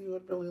this that you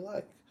would really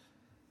like.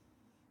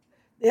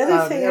 The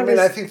other thing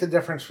I think the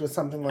difference with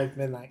something like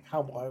Midnight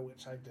Cowboy,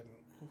 which I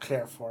didn't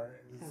care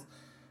for, is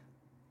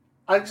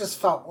I just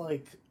felt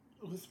like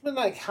with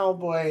Midnight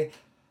Cowboy,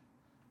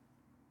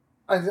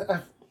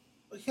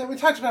 we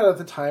talked about it at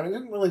the time. I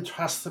didn't really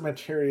trust the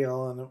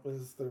material, and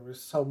there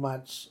was so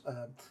much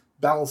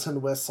bells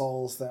and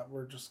whistles that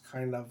were just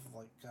kind of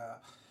like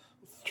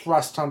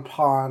thrust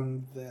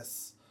upon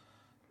this.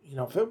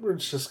 If it were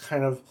just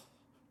kind of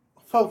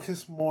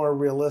focused more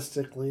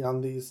realistically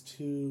on these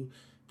two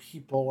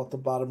people at the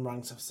bottom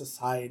rungs of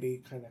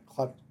society kind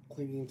of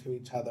clinging to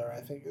each other, I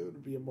think it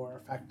would be a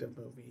more effective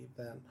movie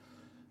than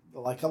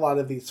like a lot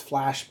of these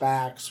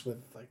flashbacks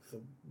with like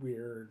the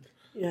weird...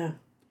 Yeah,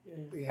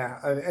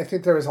 I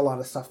think there was a lot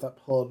of stuff that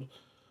pulled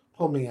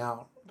me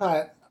out.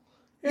 But,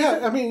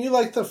 you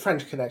like the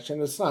French Connection.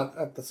 It's not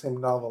at the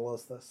same level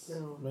as this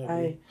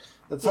movie.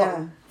 It's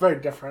a very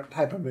different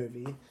type of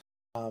movie.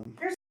 Here's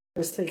what I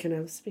was thinking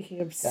of, speaking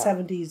of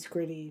 70s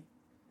gritty,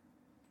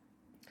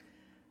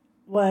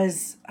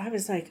 I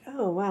was like,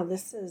 oh, wow,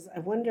 I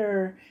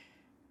wonder,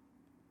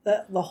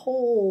 the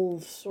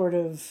whole sort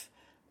of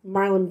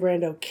Marlon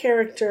Brando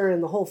character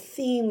and the whole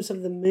themes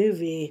of the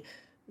movie,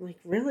 like,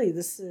 really,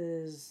 this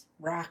is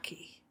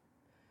Rocky,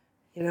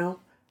 Yeah,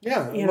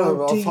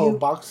 also a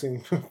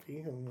boxing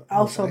movie.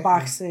 Also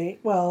boxing.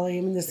 Well,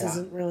 this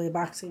isn't really a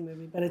boxing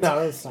movie, but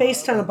it's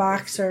based on a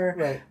boxer.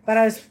 Right. But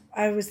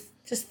I was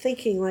just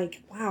thinking,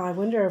 like, wow, I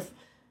wonder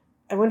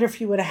if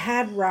you would have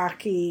had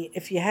Rocky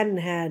if you hadn't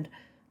had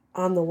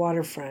On the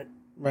Waterfront.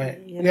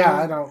 Right.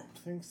 Yeah, I don't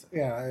think so.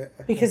 Yeah.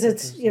 Because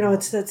it's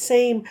it's that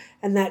same,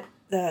 and that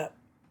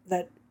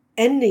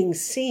ending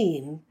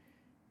scene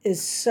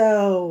is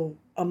so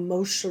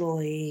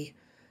emotionally,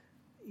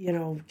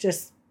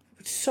 just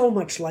so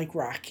much like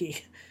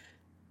Rocky.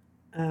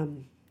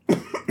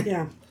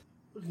 Yeah.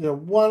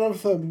 One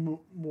of the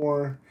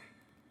more...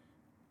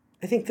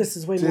 I think this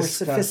is way more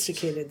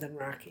sophisticated than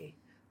Rocky.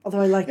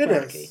 Although I like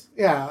Rocky. Is.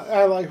 Yeah,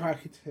 I like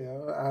Rocky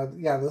too.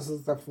 This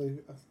is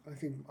definitely, I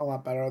think, a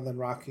lot better than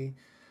Rocky.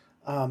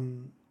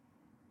 And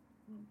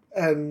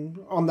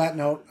on that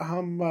note,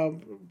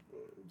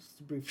 just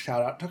a brief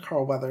shout out to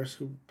Carl Weathers,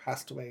 who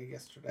passed away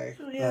yesterday.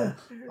 Oh, yeah.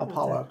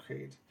 Apollo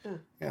Creed.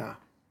 Yeah.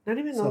 Not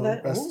even all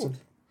that old.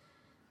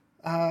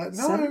 No,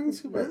 I didn't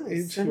see what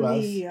age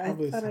 70, he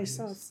was. I thought 70s. I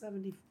saw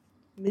 70,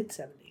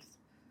 mid-70s.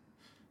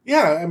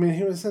 Yeah,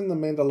 he was in The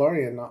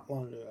Mandalorian not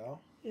long ago.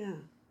 Yeah.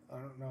 I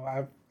don't know.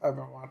 I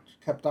haven't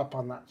kept up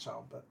on that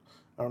show, but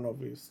I don't know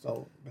if he's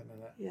still been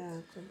in it.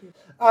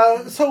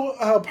 Yeah. So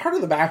part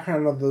of the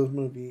background of the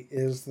movie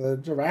is the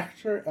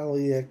director,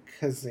 Elia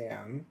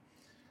Kazan,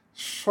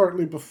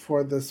 shortly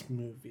before this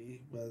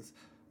movie was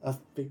a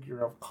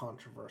figure of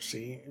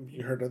controversy. Have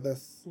you heard of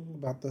this? Mm-hmm.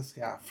 About this?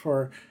 Yeah.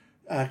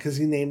 Because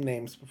he named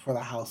names before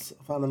the House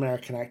of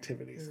Un-American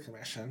Activities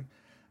Commission.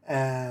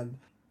 And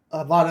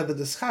a lot of the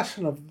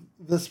discussion of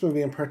this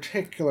movie in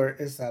particular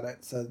is that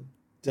it's a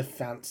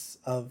defense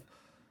of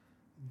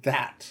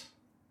that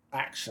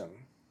action.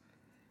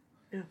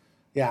 Yeah.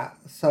 Yeah.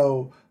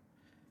 So,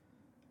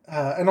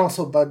 and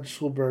also Bud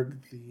Schulberg,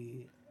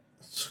 the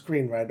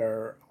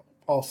screenwriter,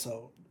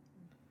 also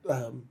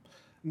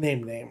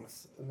named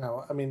names.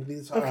 Now,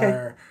 these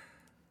are...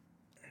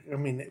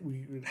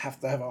 we would have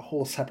to have a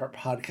whole separate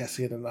podcast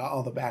to get into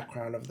all the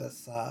background of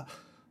this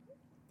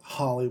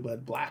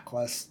Hollywood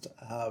blacklist.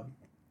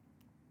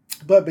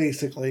 But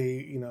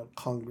basically,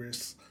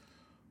 Congress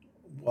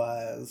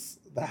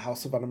the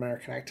House of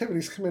Un-American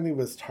Activities Committee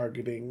was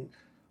targeting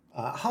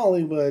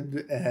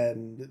Hollywood,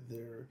 and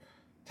their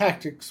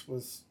tactics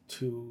was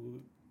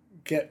to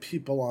get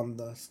people on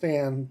the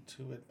stand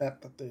to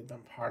admit that they'd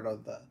been part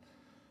of the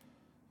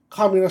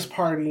Communist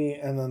Party,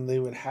 and then they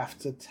would have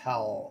to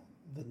tell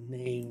the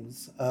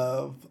names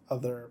of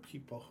other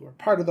people who are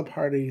part of the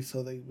party,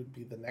 so they would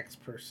be the next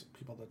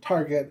people to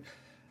target,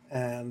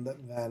 and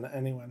then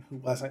anyone who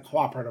wasn't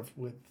cooperative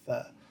with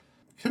the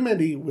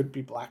committee would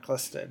be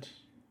blacklisted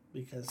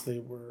because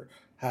they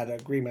had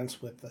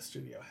agreements with the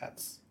studio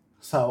heads.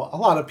 So a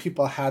lot of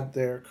people had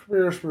their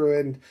careers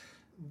ruined.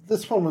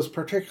 This one was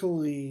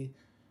particularly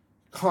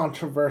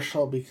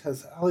controversial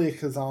because Elia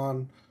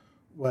Kazan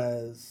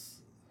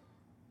was,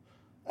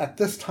 at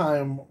this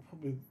time,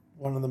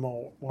 one of the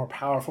more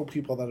powerful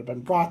people that had been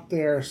brought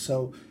there.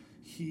 So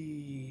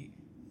he,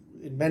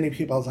 in many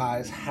people's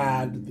eyes,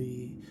 had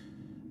the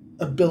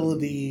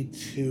ability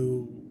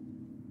to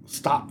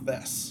stop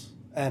this.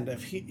 And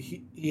if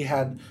he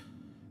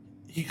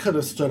could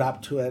have stood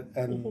up to it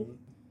and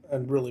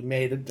really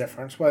made a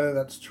difference. Whether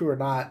that's true or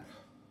not,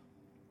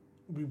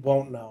 we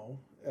won't know.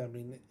 I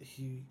mean,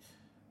 he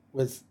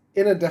was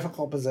in a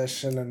difficult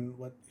position, and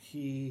what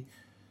he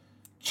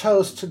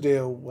chose to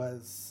do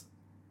was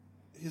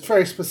he's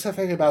very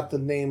specific about the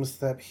names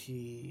that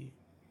he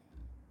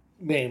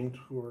named,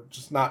 who were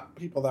just not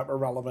people that were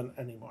relevant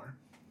anymore.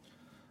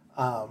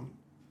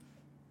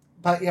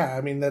 But yeah,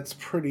 I mean, that's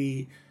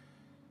pretty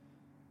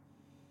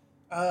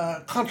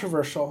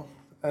controversial,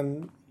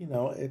 and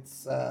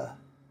it's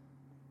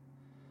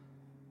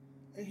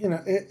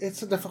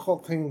it's a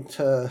difficult thing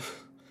to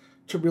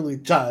really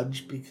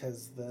judge,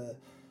 because the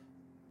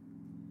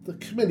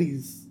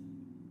committee's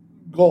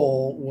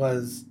goal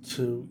was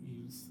to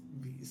use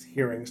these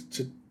hearings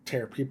to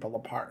tear people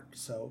apart.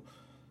 So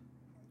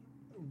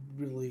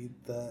really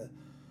the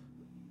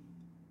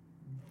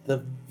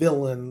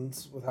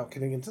villains, without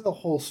getting into the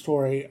whole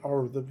story,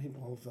 are the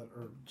people that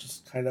are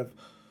just kind of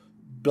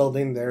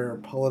building their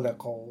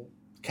political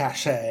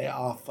cachet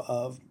off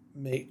of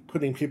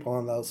putting people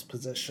in those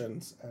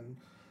positions, and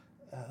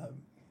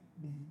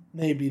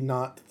maybe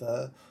not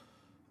the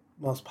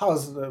most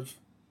positive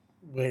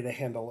way to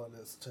handle it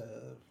is to,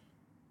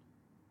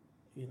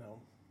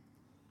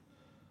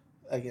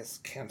 I guess,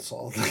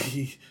 cancel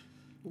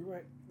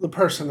the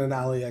person in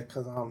Elia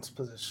Kazan's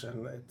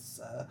position.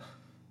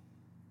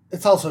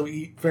 It's also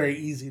very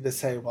easy to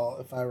say, well,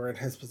 if I were in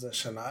his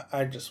position,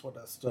 I just would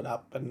have stood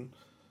up and,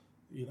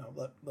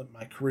 let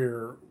my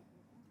career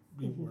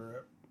be where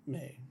it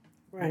may.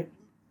 Right.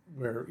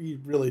 Where you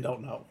really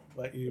don't know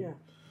what you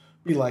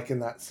be like in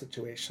that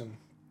situation.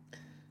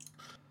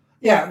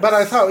 Yeah, but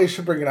I thought we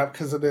should bring it up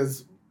because it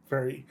is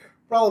very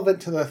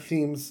relevant to the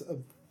themes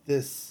of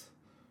this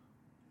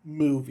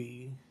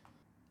movie.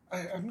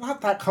 I'm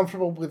not that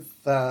comfortable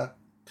with the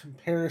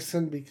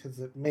comparison, because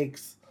it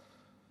makes...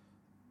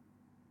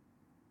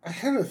 I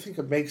kind of think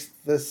it makes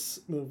this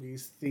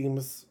movie's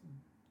themes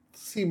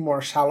seem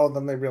more shallow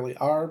than they really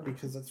are,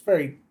 because it's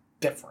very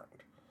different.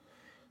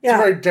 Yeah. It's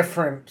a very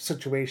different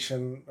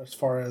situation as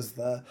far as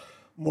the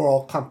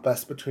moral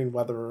compass between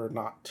whether or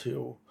not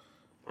to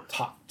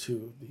talk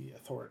to the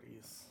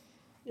authorities.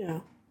 Yeah.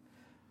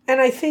 And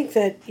I think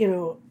that,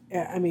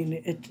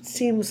 it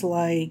seems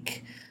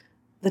like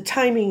the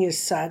timing is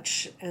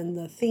such and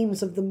the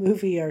themes of the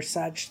movie are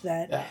such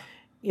that,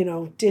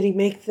 did he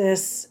make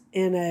this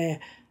in a...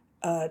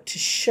 to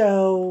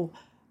show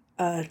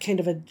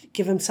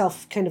give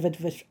himself kind of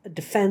a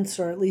defense,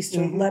 or at least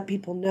to let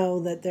people know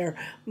that there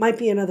might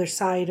be another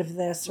side of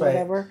this or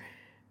whatever.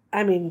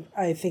 I mean,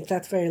 I think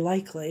that's very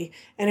likely.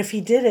 And if he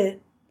did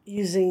it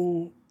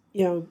using,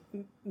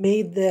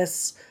 made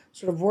this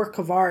sort of work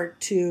of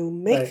art to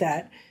make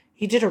that,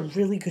 he did a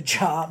really good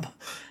job.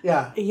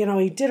 Yeah.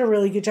 He did a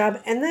really good job.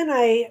 And then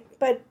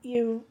but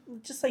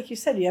just like you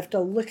said, you have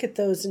to look at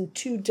those in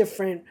two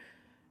different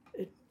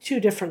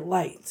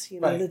lights.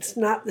 It's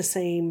not the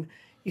same.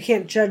 You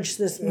can't judge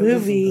this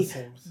movie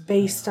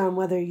based on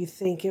whether you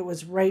think it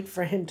was right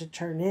for him to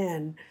turn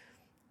in,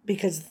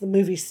 because the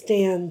movie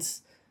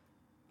stands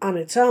on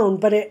its own.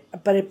 But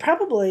it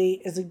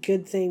probably is a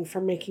good thing for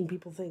making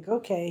people think,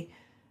 okay,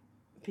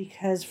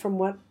 because from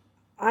what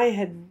I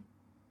had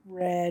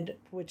read,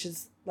 which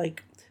is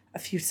like a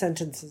few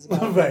sentences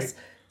about this,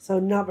 so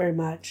not very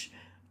much,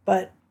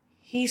 but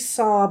he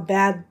saw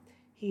bad.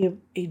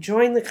 He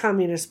joined the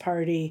Communist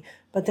Party,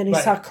 but then he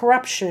saw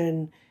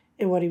corruption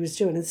in what he was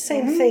doing. And the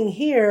same thing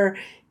here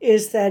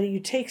is that you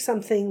take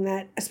something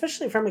that,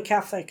 especially from a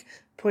Catholic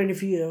point of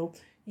view,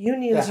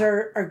 unions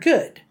are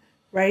good,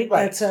 right?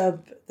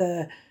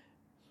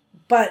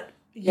 But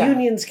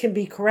unions can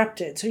be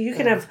corrupted. So you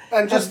can have...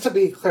 And just to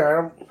be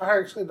clear,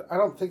 I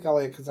don't think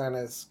Elia Kazan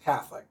is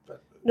Catholic,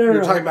 but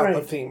you're talking about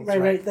the themes,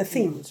 right? The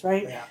themes,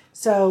 right? Yeah.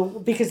 So,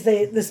 because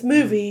this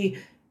movie...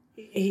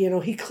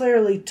 he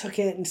clearly took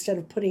it, instead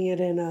of putting it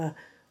in a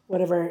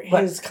whatever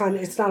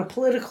it's not a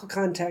political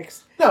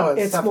context. No,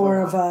 it's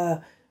more of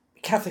a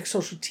Catholic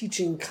social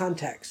teaching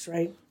context,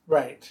 right?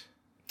 Right.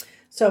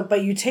 So,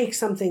 but you take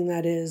something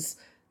that is,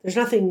 there's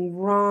nothing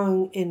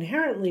wrong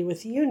inherently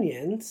with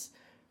unions,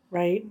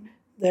 right?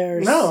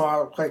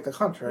 Quite the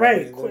contrary.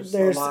 Right.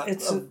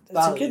 It's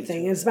a good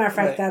thing. As a matter of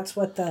fact, that's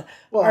what the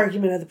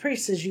argument of the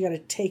priest is. You got to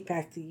take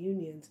back the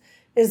unions.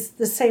 Is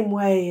the same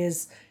way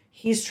as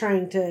he's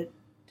trying to,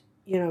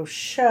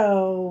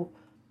 show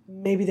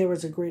maybe there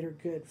was a greater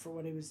good for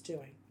what he was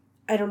doing.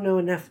 I don't know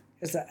enough.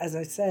 As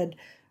I said,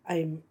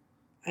 I've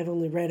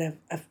only read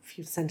a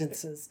few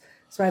sentences,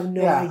 so I have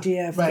no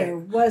idea if there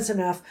was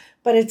enough.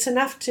 But it's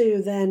enough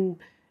to then,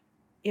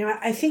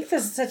 I think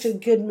this is such a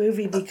good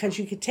movie because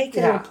you could take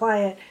it and apply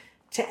it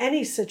to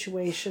any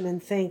situation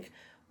and think,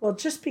 well,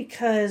 just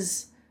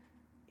because,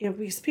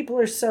 because people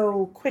are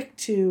so quick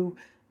to,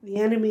 the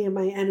enemy of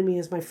my enemy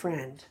is my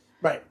friend.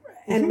 Right.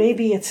 And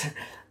maybe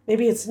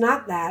it's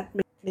not that.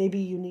 Maybe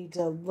you need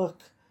to look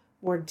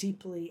more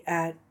deeply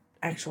at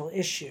actual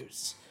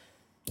issues.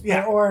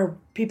 Yeah. Or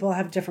people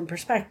have different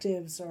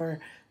perspectives, or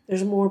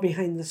there's more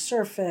behind the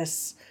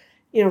surface.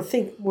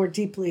 think more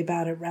deeply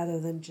about it rather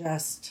than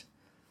just,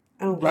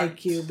 I don't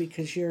like you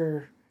because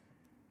you're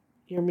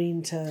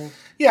mean to...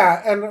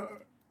 Yeah, and it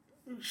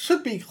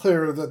should be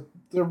clear that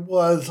there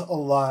was a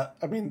lot,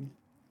 I mean,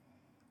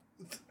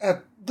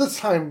 at this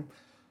time,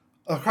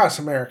 across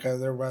America,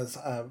 there was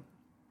a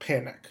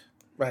panic,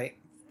 right,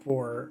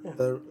 for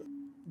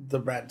the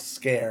Red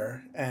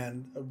Scare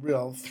and a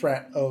real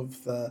threat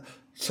of the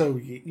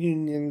Soviet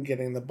Union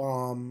getting the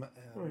bomb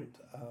and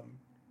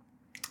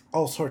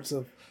all sorts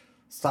of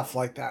stuff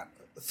like that.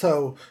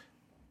 So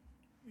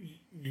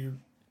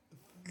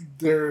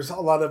there's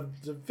a lot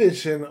of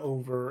division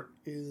over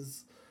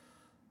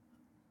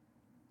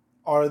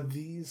are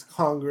these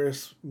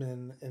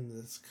congressmen in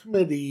this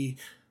committee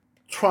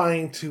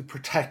trying to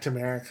protect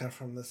America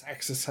from this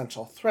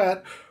existential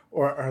threat,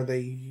 or are they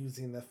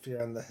using the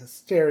fear and the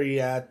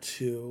hysteria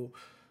to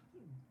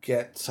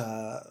get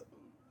to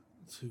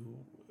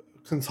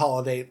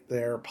consolidate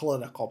their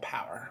political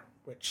power?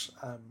 Which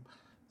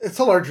it's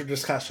a larger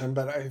discussion,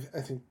 but I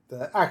think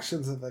the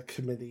actions of the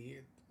committee,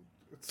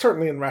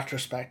 certainly in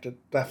retrospect, it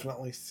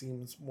definitely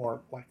seems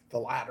more like the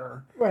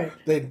latter. Right.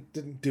 They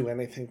didn't do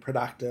anything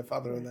productive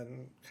other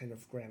than kind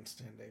of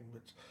grandstanding,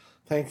 which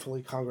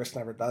thankfully Congress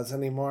never does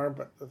anymore,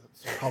 but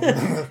that's probably in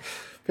the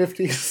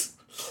 50s.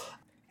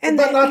 And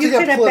but not you to get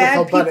could have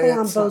political, bad people but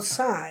on both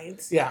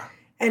sides. Yeah.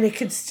 And it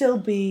could still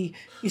be,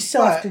 you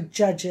still have to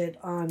judge it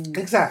on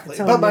exactly. its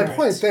own But my merits.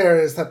 point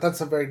there is that that's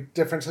a very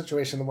different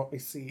situation than what we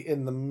see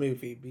in the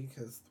movie,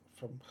 because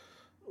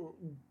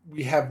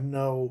we have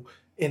no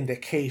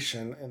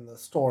indication in the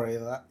story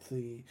that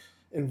the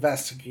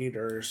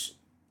investigators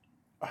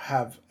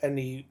have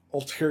any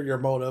ulterior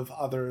motive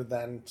other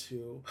than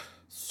to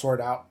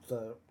sort out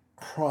the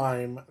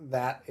crime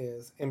that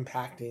is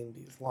impacting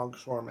these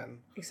longshoremen.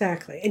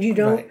 Exactly. And you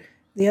don't,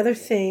 the other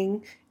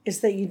thing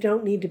is that you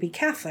don't need to be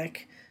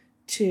Catholic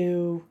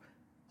to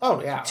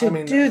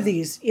do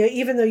these.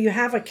 Even though you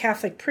have a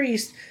Catholic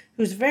priest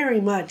who's very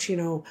much,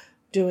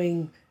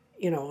 doing,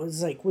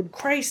 it's like, would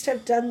Christ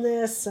have done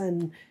this?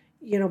 And,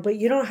 but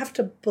you don't have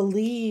to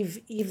believe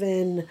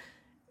even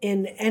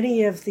in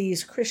any of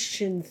these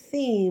Christian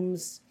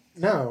themes.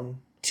 No.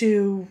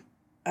 To,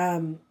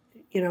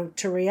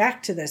 to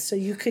react to this. So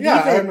you could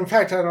and in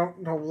fact, I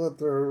don't know that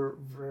there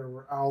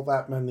were all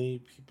that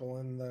many people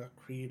in the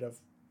creative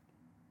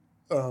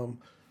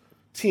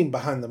team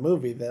behind the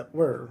movie that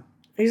were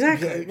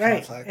exactly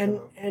right. And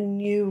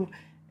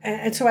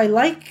so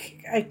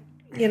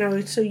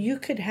so you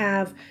could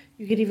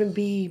even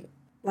be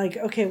like,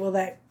 okay, well,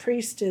 that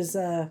priest is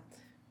I'm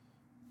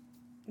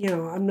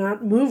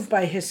not moved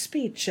by his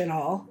speech at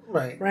all,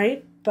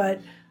 right?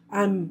 But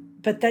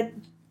that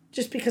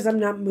just because I'm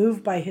not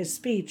moved by his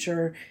speech,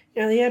 or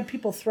they had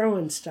people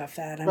throwing stuff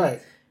at him,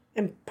 right?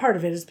 And part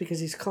of it is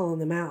because he's calling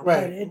them out,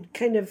 right? But it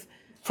kind of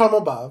from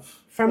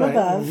above,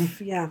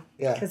 mm-hmm. yeah,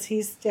 because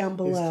he's down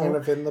below, he's kind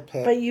of in the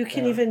pit. But you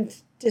can even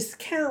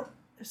discount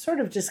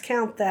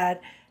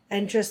that,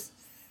 and just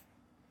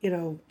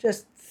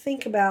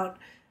think about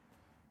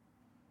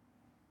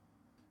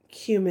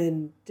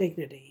human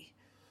dignity,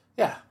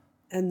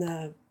 and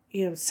the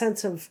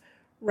sense of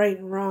right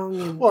and wrong,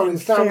 and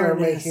he's down there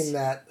fairness. making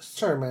that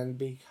sermon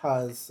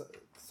because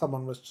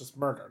someone was just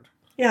murdered.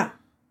 Yeah.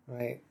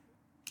 Right.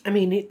 I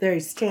mean, they're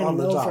standing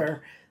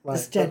over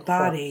this dead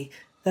body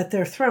that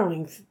they're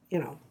throwing.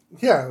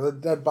 Yeah, the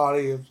dead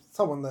body of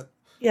someone that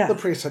the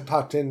priest had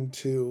talked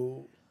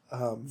into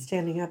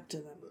standing up to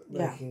them,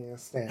 making a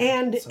stand,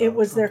 and it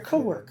was their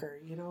coworker,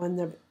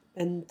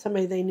 and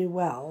somebody they knew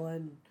well,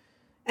 and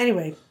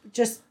anyway,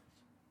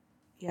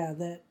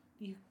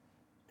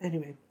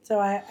 So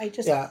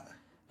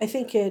I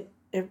think it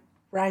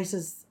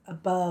rises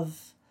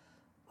above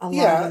a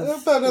lot of... Yeah,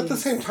 but at the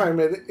same time,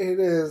 it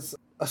is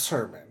a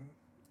sermon.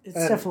 It's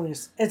definitely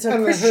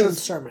a Christian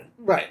sermon.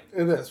 Right,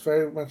 it is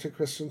very much a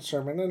Christian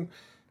sermon. And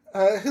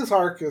his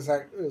arc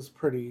is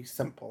pretty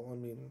simple. I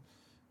mean,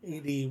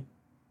 Edie,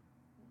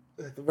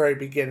 at the very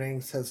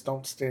beginning, says,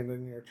 don't stand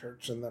in your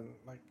church. And then,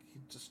 he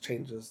just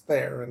changes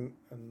there. And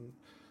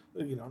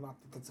not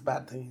that that's a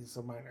bad thing. He's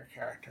a minor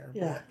character.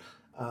 Yeah.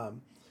 But,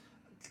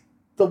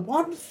 the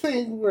one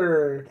thing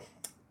where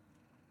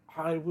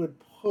I would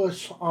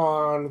push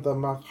on the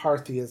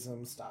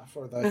McCarthyism stuff,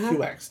 or the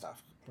HUAC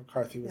stuff.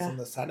 McCarthy was in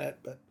the Senate,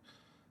 but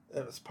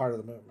it was part of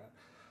the movement.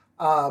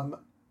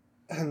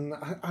 And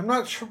I'm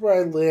not sure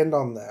where I land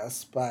on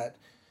this, but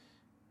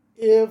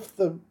if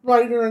the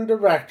writer and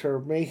director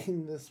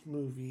making this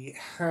movie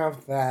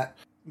have that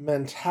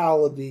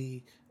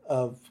mentality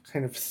of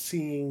kind of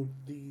seeing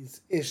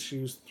these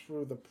issues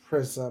through the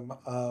prism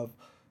of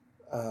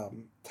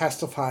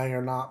testifying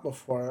or not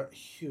before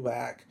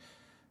HUAC,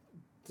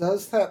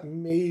 does that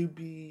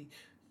maybe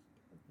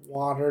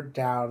water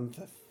down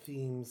the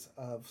themes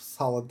of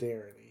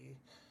solidarity?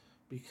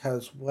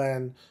 Because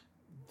when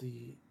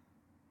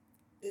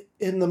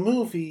in the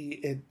movie,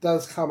 it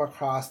does come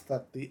across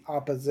that the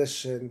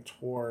opposition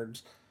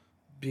towards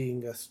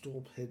being a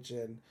stool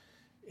pigeon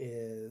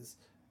is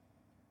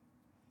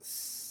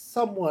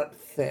somewhat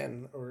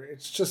thin, or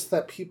it's just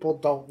that people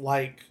don't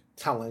like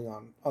telling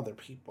on other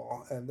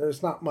people, and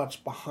there's not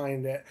much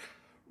behind it,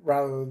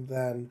 rather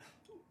than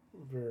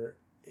where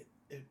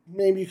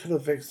maybe you could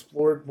have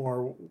explored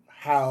more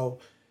how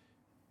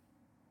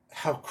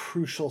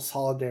crucial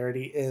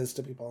solidarity is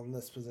to people in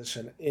this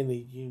position in a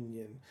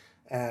union,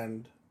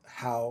 and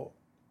how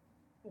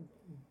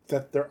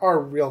that there are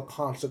real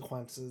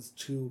consequences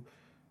to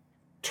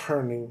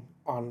turning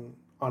on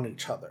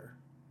each other,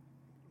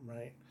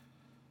 right?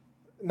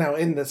 Now,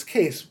 in this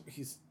case,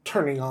 he's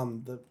turning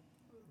on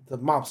the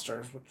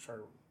mobsters, which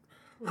are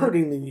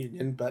hurting the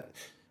union, but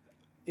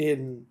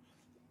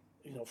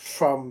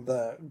from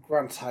the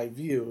grunt's eye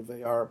view,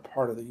 they are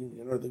part of the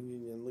union or the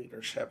union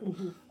leadership.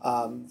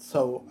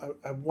 So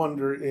I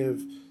wonder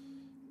if,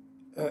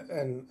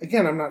 and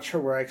again, I'm not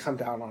sure where I come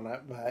down on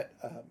it, but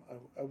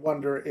I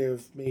wonder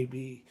if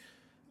maybe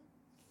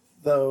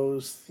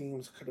those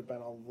themes could have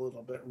been a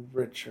little bit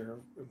richer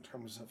in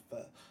terms of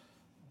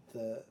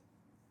the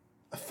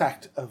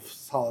effect of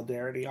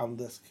solidarity on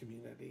this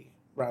community,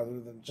 rather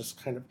than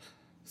just kind of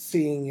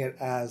seeing it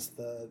as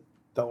the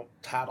don't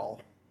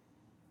tattle.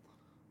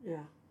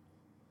 Yeah.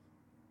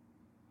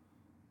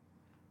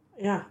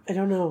 Yeah, I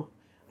don't know.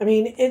 I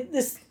mean,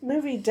 this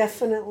movie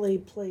definitely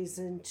plays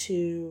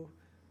into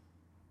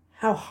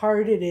how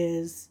hard it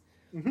is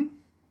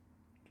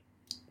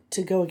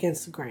to go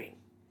against the grain.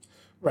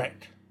 Right.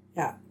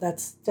 Yeah,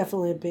 that's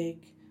definitely a big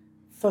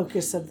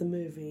focus of the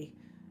movie.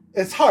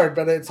 It's hard,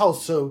 but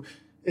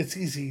it's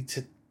easy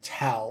to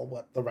tell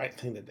what the right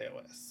thing to do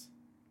is.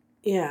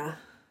 Yeah.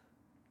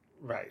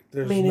 Right.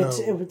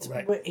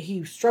 Right.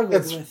 He struggled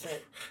with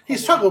it. He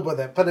struggled with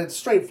it, but it's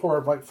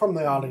straightforward, like from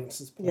the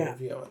audience's point of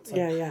view. It's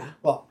like,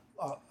 well,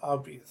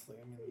 obviously,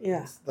 I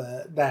mean,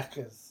 the deck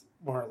is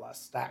more or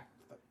less stacked.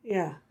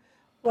 Yeah.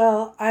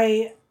 Well,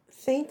 I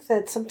think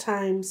that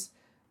sometimes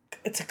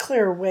it's a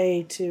clearer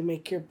way to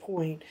make your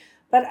point,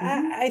 but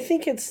I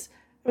think it's,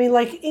 I mean,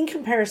 like in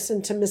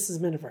comparison to Mrs.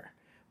 Miniver,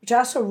 which I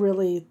also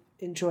really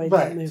enjoyed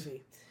that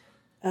movie.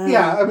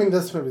 I mean,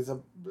 this movie's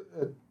a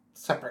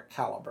separate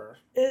caliber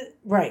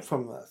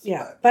from this.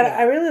 Yeah, but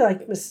I really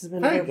like Mrs.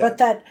 Miniver. But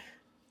that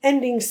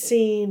ending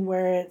scene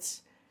where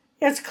it's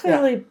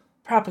clearly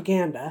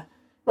propaganda,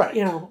 right?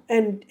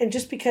 And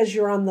just because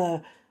you're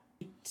on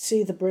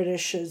see the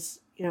British as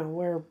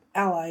we're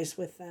allies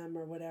with them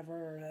or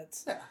whatever.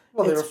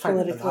 They were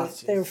fighting the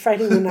Nazis. They were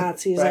fighting the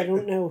Nazis. Right. I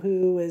don't know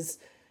who is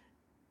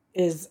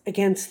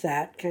against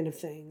that kind of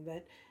thing.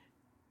 That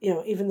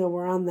even though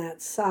we're on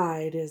that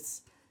side,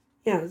 is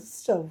it's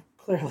still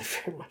clearly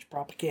very much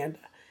propaganda.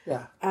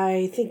 Yeah.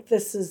 I think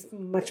this is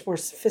much more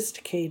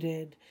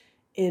sophisticated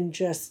in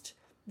just,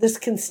 this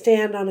can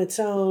stand on its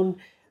own.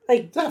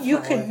 Like, you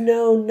could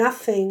know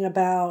nothing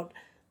about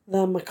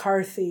the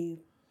McCarthy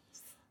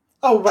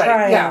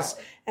trials.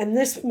 And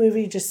this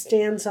movie just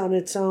stands on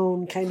its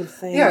own kind of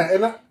thing. Yeah,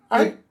 and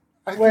I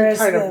think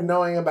kind of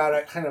knowing about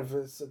it kind of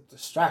is a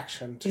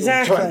distraction to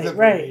enjoy the movie.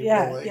 Right,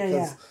 yeah, really,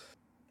 yeah.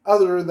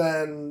 Other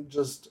than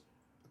just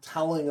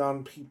telling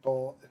on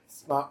people,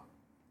 it's not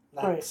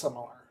that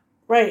similar.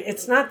 Right,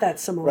 it's not that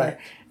similar. Right.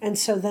 And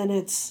so then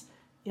it's,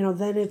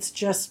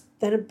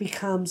 then it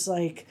becomes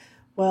like,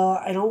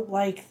 well, I don't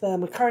like the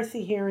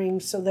McCarthy hearing,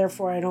 so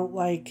therefore I don't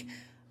like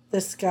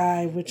this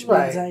guy, which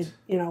means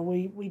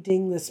we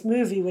ding this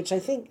movie, which I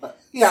think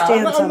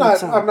stands on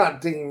its own. I'm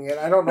not dinging it.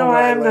 I don't know. No,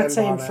 I'm not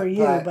saying for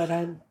you, but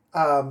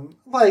I'm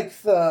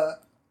like the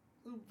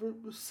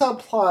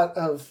subplot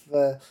of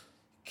the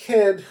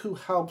kid who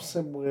helps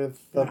him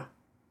with the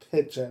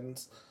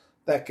pigeons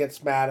that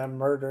gets mad and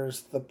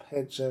murders the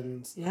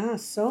pigeons. Yeah,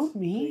 so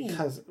mean.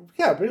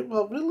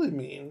 Really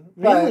mean.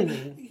 Really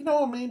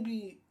mean.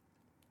 Maybe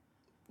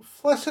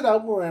flesh it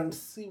out more and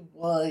see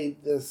why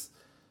this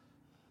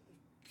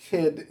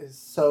kid is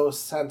so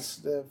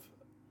sensitive.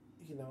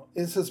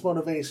 Is his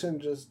motivation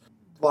just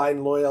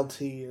blind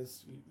loyalty,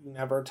 is you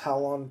never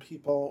tell on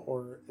people,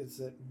 or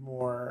is it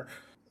more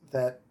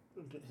that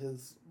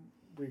his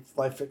brief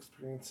life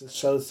experiences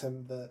shows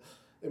him the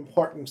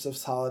importance of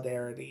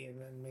solidarity, and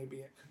then maybe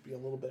it could be a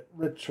little bit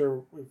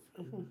richer with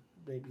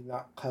maybe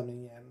not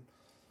coming in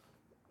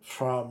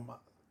from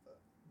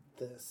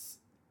this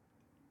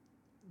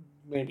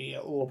maybe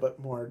a little bit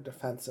more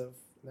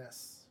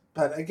defensiveness.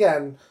 But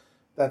again,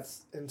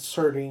 that's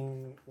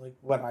inserting like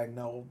what I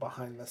know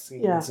behind the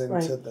scenes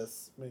into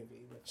this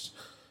movie, which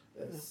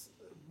is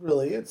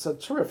really, it's a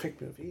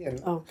terrific movie.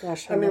 And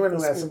anyone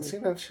who hasn't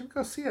seen it should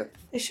go see it.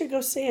 They should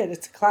go see it.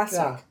 It's a classic.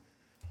 Yeah.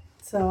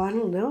 So I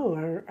don't know.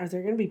 Are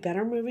there going to be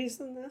better movies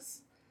than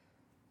this?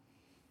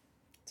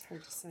 It's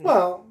hard to say.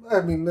 Well,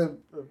 I mean,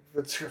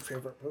 it's your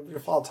favorite movie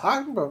of all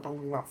time, but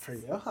not for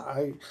you.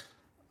 I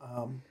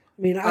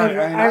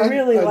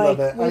really like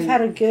it. We've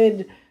had a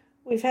good.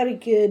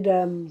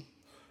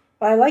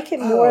 I like it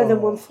more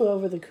than One Flew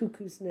Over the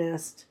Cuckoo's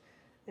Nest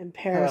and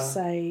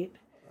Parasite.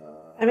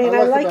 I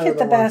like it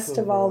the best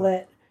of all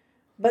that.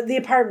 But The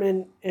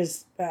Apartment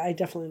is. I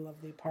definitely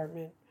love The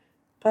Apartment.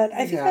 But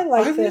I think I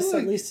like this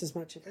at least as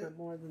much, if not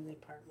more, than The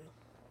Apartment.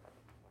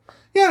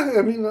 Yeah,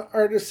 I mean,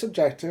 art is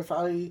subjective.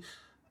 I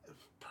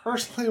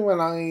personally, when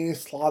I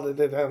slotted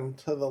it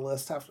into the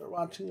list after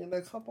watching it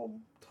a couple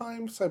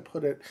times, I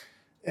put it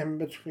in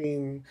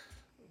between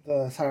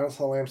the Silence of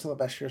the Lambs and the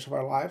Best Years of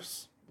Our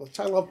Lives, which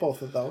I love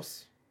both of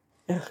those.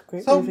 Yeah,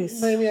 great so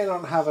movies. Maybe I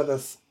don't have it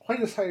as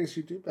quite as high as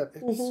you do, but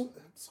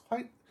it's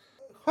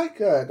quite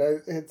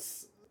good.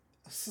 It's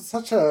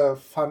such a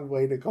fun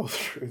way to go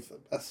through the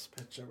Best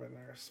Picture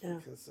winners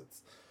because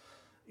it's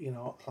a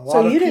lot of people.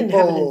 So you didn't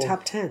have it in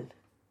top 10.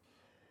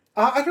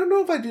 I don't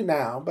know if I do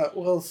now, but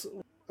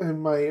in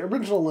my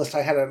original list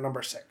I had it at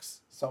number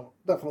 6, so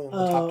definitely in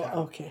the top 10.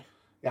 Okay.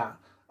 Yeah,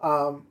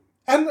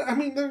 and I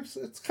mean,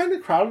 it's kind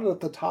of crowded at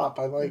the top.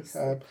 I like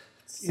a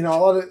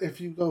lot of, if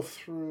you go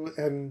through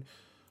and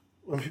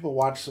when people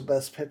watch the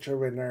Best Picture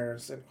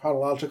winners in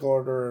chronological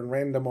order and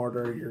random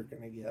order, you're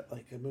going to get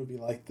like a movie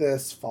like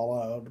this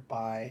followed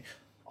by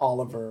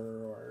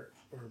Oliver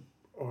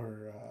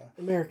or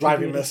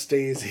Driving Miss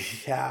Daisy.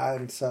 Yeah,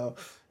 and so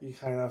you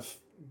kind of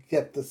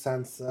get the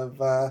sense of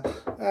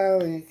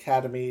the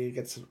Academy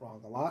gets it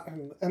wrong a lot,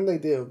 and they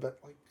do, but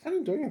like kind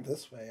of doing it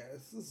this way,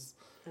 this is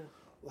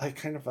like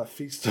kind of a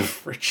feast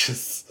of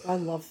riches. I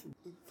love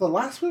the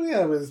last movie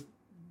I was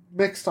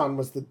mixed on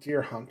was The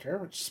Deer Hunter,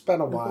 which has been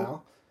a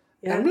while.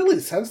 Yeah. And really,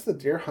 since The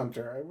Deer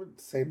Hunter, I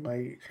would say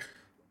my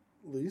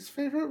least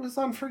favorite was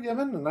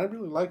Unforgiven, and I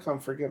really like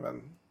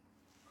Unforgiven.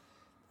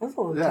 That was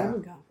a long time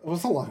ago. It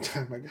was a long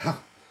time ago.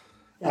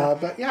 Yeah.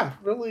 But yeah,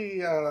 really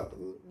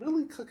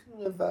cooking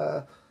with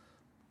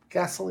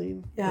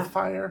gasoline, with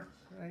fire.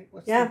 Right?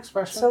 What's the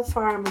expression? So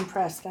far I'm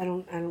impressed. I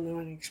don't know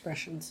any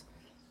expressions.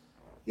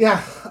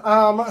 Yeah.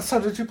 So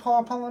did you pull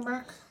up a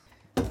limerick?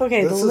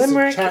 Okay, the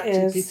limerick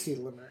is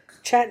ChatGPT limerick.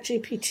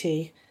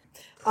 ChatGPT.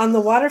 On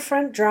the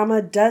waterfront,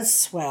 drama does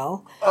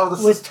swell. Oh,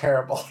 this is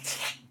terrible.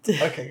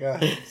 Okay, go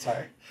ahead.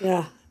 Sorry.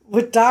 Yeah.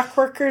 With dock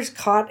workers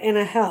caught in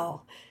a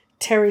hell,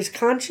 Terry's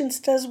conscience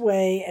does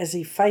weigh as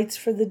he fights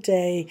for the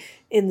day.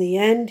 In the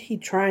end, he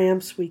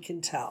triumphs, we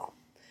can tell.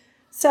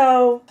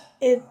 So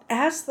it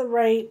has the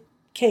right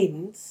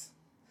cadence,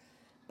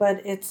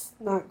 but it's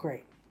not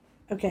great.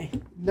 Okay.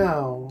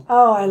 No.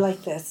 Oh, I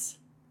like this.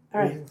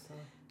 All right.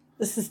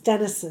 This is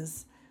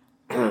Dennis's.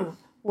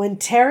 When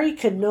Terry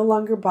could no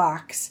longer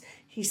box,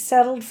 he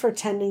settled for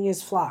tending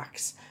his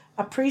flocks.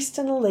 A priest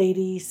and a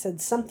lady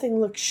said something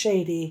looked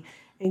shady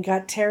and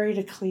got Terry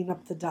to clean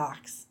up the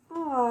docks.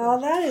 Oh,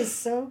 that is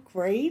so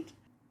great.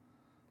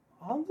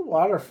 On the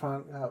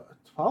Waterfront,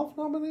 12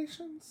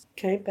 nominations?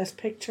 Okay, Best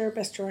Picture,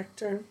 Best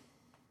Director,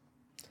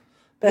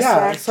 Best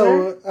Actor.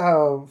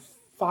 So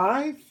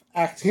 5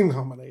 acting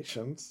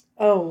nominations.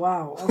 Oh,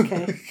 wow,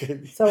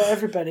 okay. So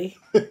everybody.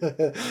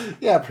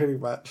 Yeah, pretty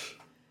much.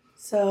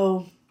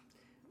 So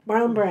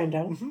Marlon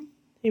Brando,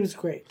 he was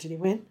great. Did he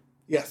win?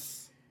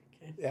 Yes.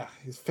 Okay. Yeah,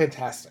 he's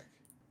fantastic.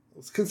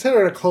 It's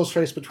considered a close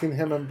race between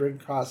him and Bing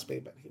Crosby,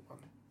 but he won.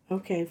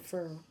 Okay,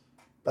 for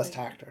Best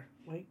Actor.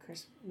 White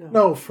Christmas?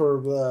 No,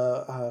 for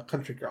the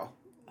Country Girl.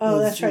 Oh,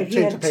 that's right. He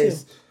had 2.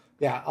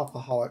 Yeah,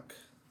 Alcoholic.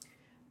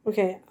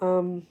 Okay,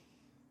 Karl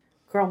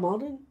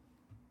Malden?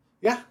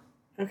 Yeah.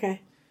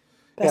 Okay.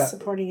 Best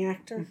Supporting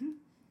Actor? Mm-hmm.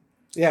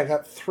 Yeah, I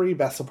got 3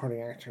 Best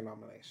Supporting Actor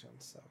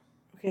nominations. So.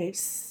 Okay,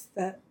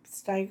 that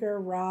Stieger,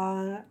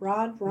 Rod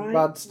Steiger.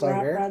 Rod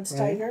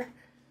Steiger, right.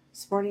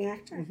 Supporting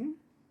Actor. Mm-hmm.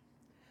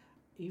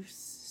 Eve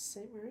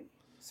St. Marie?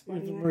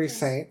 Marie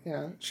Saint,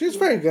 yeah. She's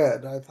very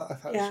good. I thought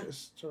she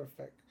was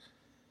terrific.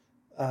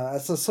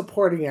 As a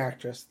supporting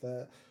actress,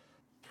 the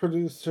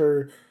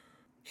producer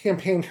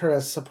campaigned her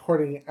as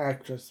supporting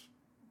actress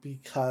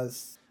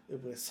because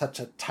it was such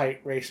a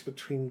tight race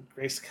between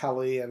Grace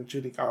Kelly and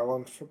Judy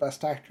Garland for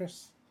Best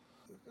Actress.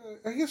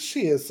 I guess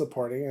she is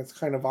supporting. It's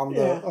kind of on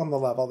the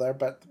level there,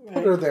 but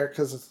put her there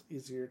because it's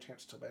easier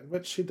chance to win,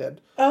 which she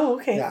did. Oh,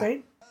 okay,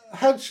 great.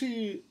 Had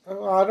she,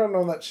 I don't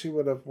know that she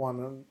would have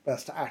won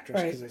Best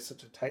Actress because it's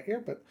such a tight year,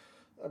 but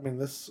I mean,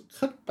 this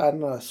could have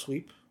been a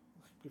sweep.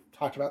 Like we've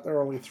talked about, there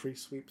are only 3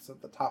 sweeps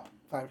of the top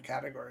 5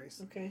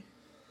 categories. Okay.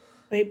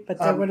 Wait, but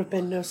there would have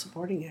been no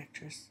supporting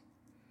actress.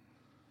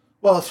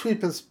 Well, a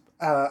sweep is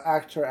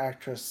actor,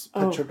 actress,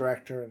 picture,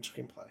 director, and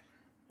screenplay.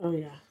 Oh,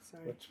 yeah.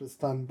 Sorry. Which was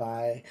done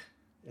by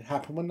It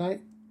Happened One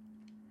Night.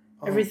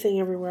 Everything,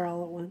 Everywhere,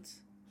 All at Once?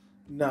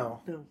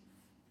 No.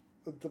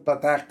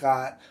 But that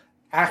got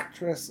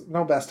actress,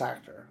 no Best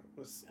Actor. It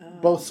was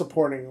both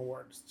supporting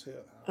awards, too.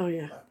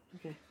 Okay.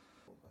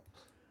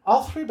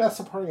 All 3 Best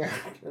Supporting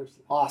Actors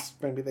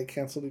lost. Maybe they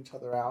canceled each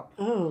other out.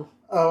 Oh,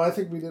 I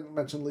think we didn't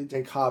mention Lee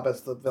J. Cobb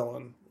as the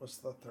villain. Was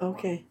the third one.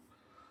 Okay.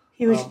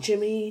 He was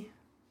Jimmy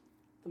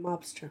the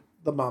Mobster.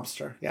 The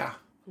Mobster, yeah.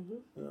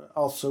 Mm-hmm.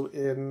 Also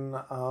in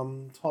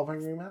 12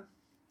 Angry Men.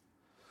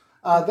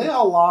 They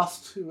all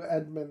lost to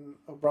Edmund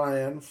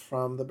O'Brien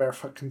from The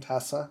Barefoot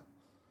Contessa.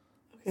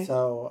 Okay.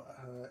 So,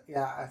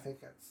 I think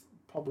it's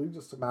probably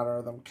just a matter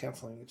of them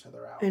canceling each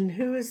other out. And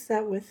who is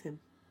that with him?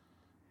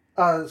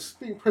 It's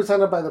being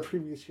presented by the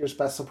previous year's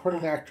Best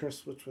Supporting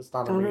Actress, which was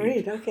Donna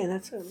Reed. Okay,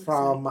 that's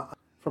what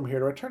From Here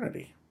to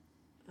Eternity.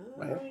 Oh,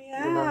 right?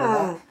 yeah.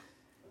 Remember that?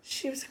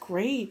 She was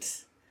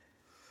great.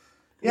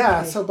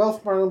 Yeah, so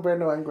both Marlon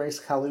Brando and Grace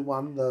Kelly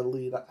won the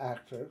lead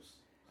actors.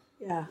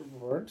 Yeah.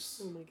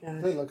 awards. Oh my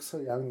gosh. They look so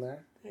young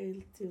there.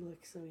 They do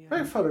look so young.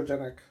 Very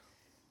photogenic.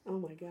 Oh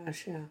my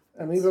gosh, yeah.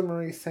 And Eva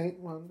Marie Saint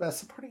won Best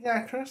Supporting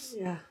Actress.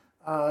 Yeah.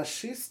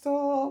 She's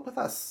still with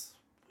us.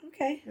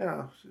 Okay.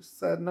 Yeah,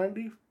 she's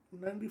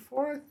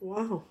 94.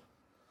 Wow.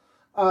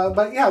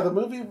 But yeah, the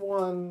movie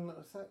won,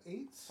 was that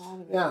 8?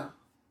 Yeah.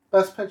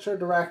 Best Picture,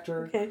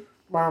 Director,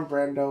 Marlon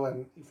Brando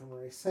and Eva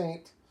Marie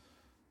Saint.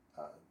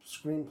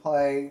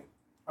 Screenplay,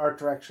 Art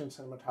Direction,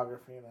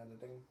 Cinematography, and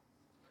Editing.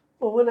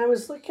 Well, when I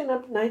was looking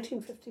up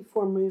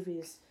 1954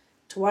 movies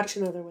to watch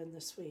another one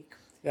this week,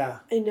 I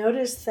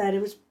noticed that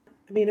it was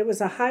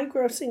a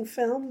high-grossing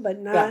film, but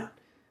not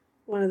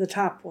one of the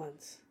top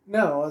ones.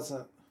 No, it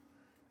wasn't.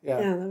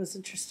 Yeah, that was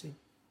interesting.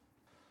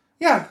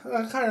 Yeah,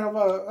 kind of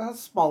a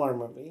smaller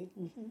movie,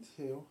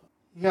 too.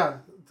 Yeah,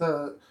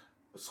 the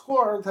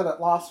score that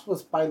it lost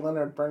was by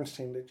Leonard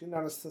Bernstein. Did you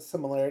notice the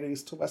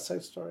similarities to West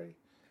Side Story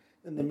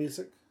in the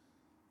music?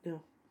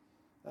 No.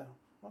 Oh,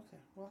 okay.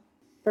 Well,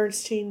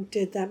 Bernstein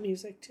did that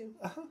music, too?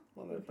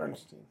 Leonard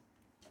Bernstein.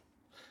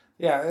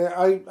 Yeah,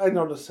 I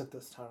noticed it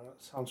this time.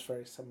 It sounds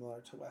very similar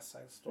to West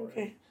Side Story.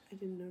 Okay, I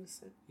didn't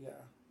notice it.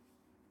 Yeah.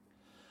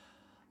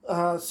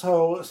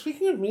 So,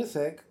 speaking of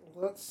music,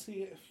 let's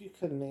see if you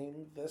can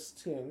name this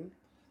tune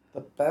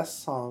the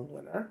best song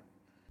winner.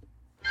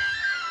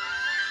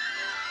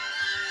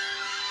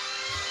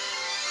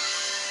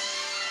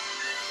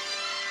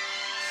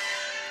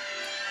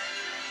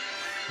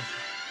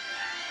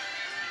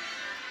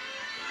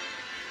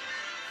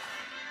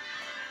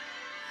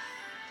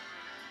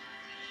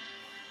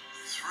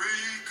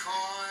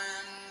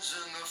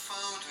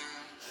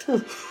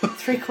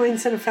 Three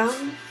Coins in a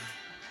Fountain?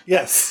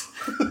 Yes.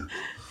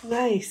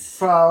 Nice.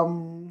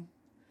 From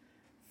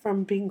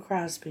Bing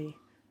Crosby.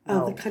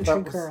 Oh, The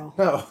Country Girl.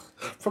 No,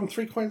 from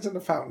 3 Coins in a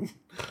Fountain.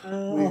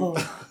 Oh,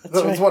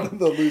 that was one of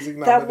the losing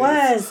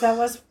nominees. That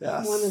was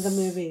one of the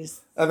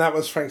movies. And that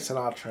was Frank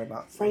Sinatra,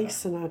 not Frank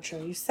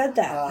Sinatra. You said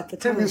that at the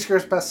time. Previous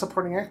year's Best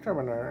Supporting Actor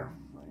winner.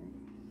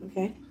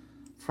 Okay.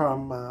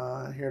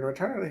 From Here to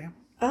Eternity.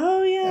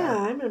 Oh, yeah.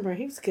 I remember.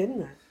 He was good in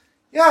that.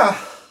 Yeah.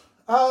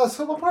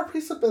 So one more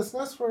piece of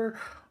business. We're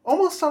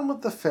almost done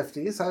with the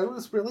 50s. I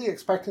was really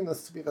expecting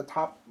this to be the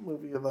top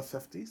movie of the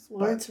 50s.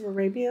 Lawrence of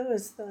Arabia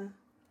is the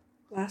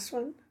last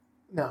one?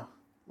 No.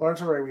 Lawrence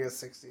of Arabia is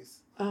 60s.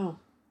 Oh.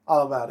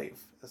 All About Eve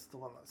is the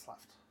one that's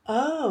left.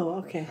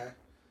 Oh, okay.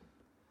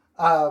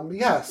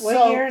 Yes.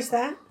 What year is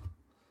that?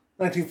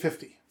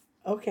 1950.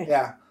 Okay.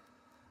 Yeah.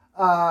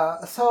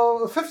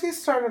 So the 50s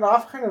started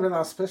off kind of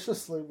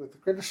inauspiciously with The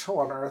Greatest Show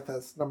on Earth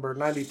as number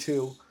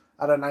 92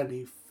 out of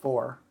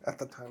 94 at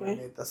the time I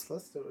made this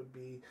list. It would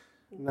be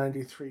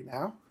 93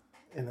 now.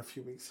 In a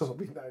few weeks it'll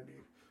be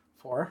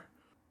 94.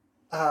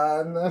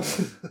 And then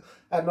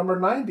at number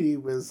 90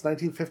 was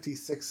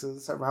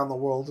 1956's Around the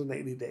World in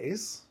 80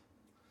 Days.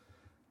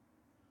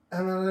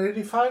 And then at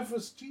 85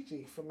 was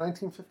Gigi from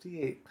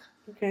 1958.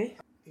 Okay.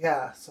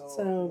 Yeah,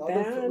 so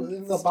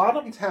in the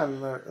bottom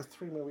 10, there are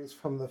 3 movies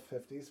from the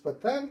 50s,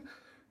 but then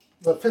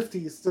the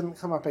 50s didn't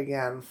come up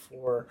again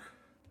for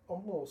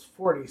almost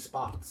 40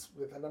 spots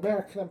with An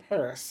American in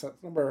Paris at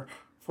number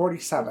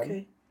 47.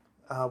 Okay.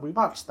 We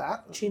watched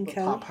that. Gene the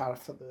Kelly. top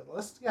half of the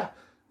list. Yeah,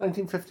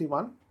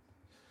 1951.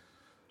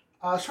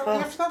 Shortly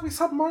after that, we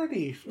saw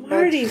Marty.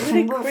 Marty, what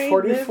a great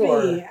 44.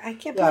 movie. I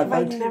can't believe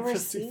I've never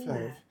seen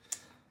that.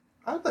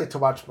 I'd like to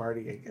watch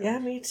Marty again. Yeah,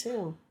 me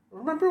too.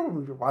 Remember when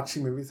we were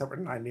watching movies that were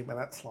 90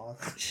 minutes long?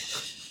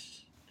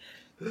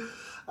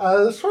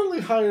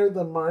 Shortly higher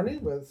than Marnie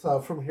was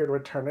From Here to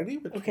Eternity,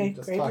 which we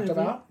just talked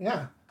about.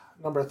 Yeah.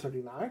 Number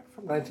 39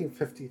 from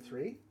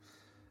 1953.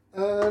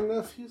 And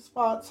a few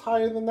spots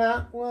higher than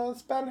that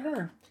was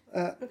Ben-Hur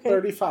at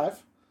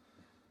 35.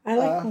 I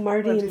like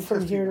Marty and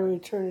From Here to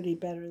Eternity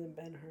better than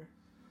Ben-Hur.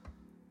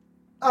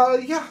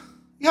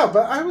 Yeah,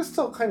 but I was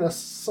still kind of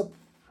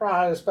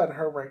surprised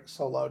Ben-Hur ranked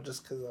so low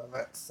just because of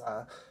its...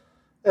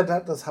 and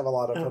that does have a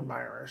lot of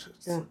admirers.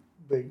 It's a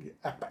big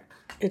epic.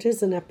 It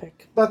is an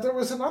epic. But there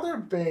was another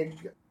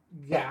big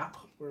gap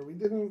where we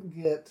didn't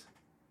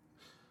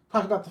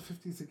talk about the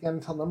 50s again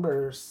until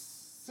number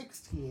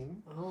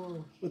 16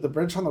 with The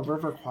Bridge on the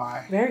River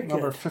Kwai. Very good.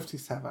 Number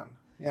 57.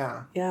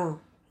 Yeah. Yeah.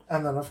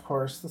 And then, of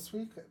course, this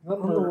week,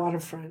 On the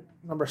Waterfront.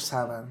 Number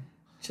 7.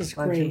 Which is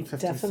great.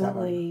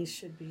 Definitely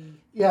should be.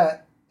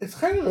 Yeah. It's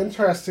kind of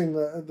interesting.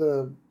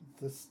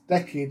 This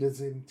decade is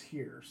in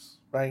tiers,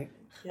 right?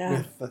 Yeah.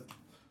 With the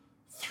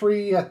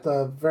 3 at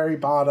the very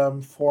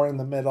bottom, 4 in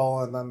the middle,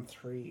 and then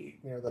 3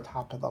 near the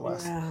top of the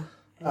list. Yeah.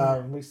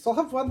 We still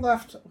have one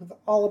left with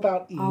All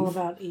About Eve. All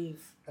About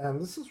Eve. And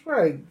this is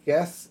where I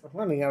guess, I'm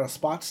running out of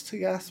spots to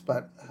guess,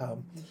 but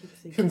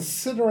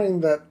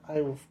considering that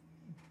I've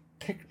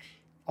picked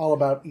All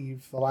About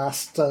Eve the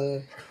last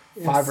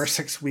 5 or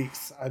 6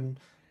 weeks, I'm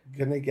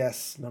going to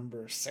guess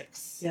number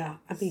 6. Yeah,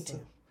 me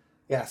too.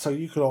 Yeah, so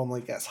you could only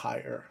guess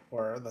higher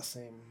or the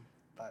same,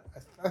 but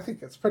I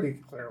think it's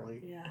pretty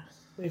clearly. Yeah,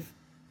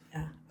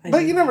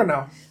 but you never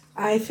know.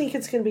 I think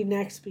it's going to be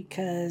next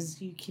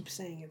because you keep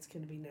saying it's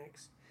going to be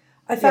next.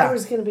 I thought it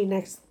was going to be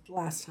next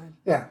last time.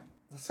 Yeah.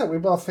 So we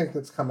both think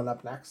that's coming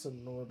up next,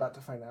 and we're about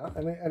to find out.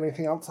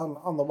 Anything else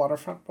on the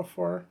waterfront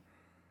before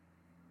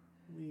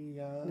we?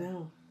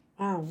 No.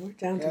 Wow, we're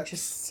down to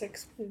just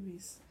 6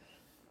 movies.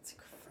 It's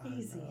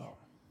crazy.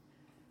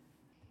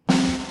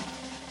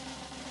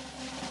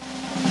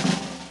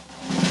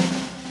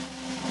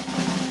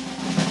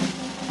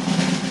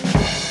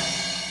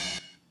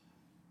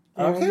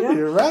 Okay,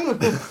 you're right.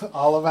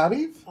 All About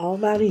Eve. All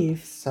About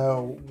Eve.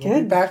 So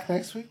we'll be back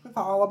next week with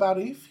All About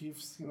Eve.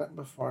 You've seen it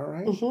before,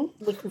 right?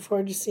 Mm-hmm. Looking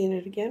forward to seeing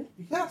it again.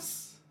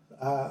 Yes.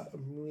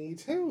 Me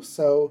too.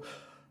 So,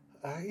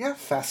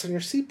 fasten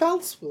your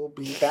seatbelts. We'll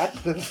be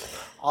back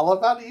with All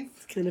About Eve.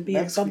 It's going to be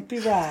a bumpy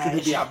ride. It's going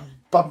to be a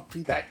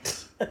bumpy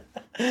night.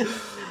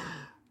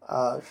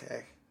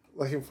 Okay.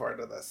 Looking forward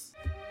to this.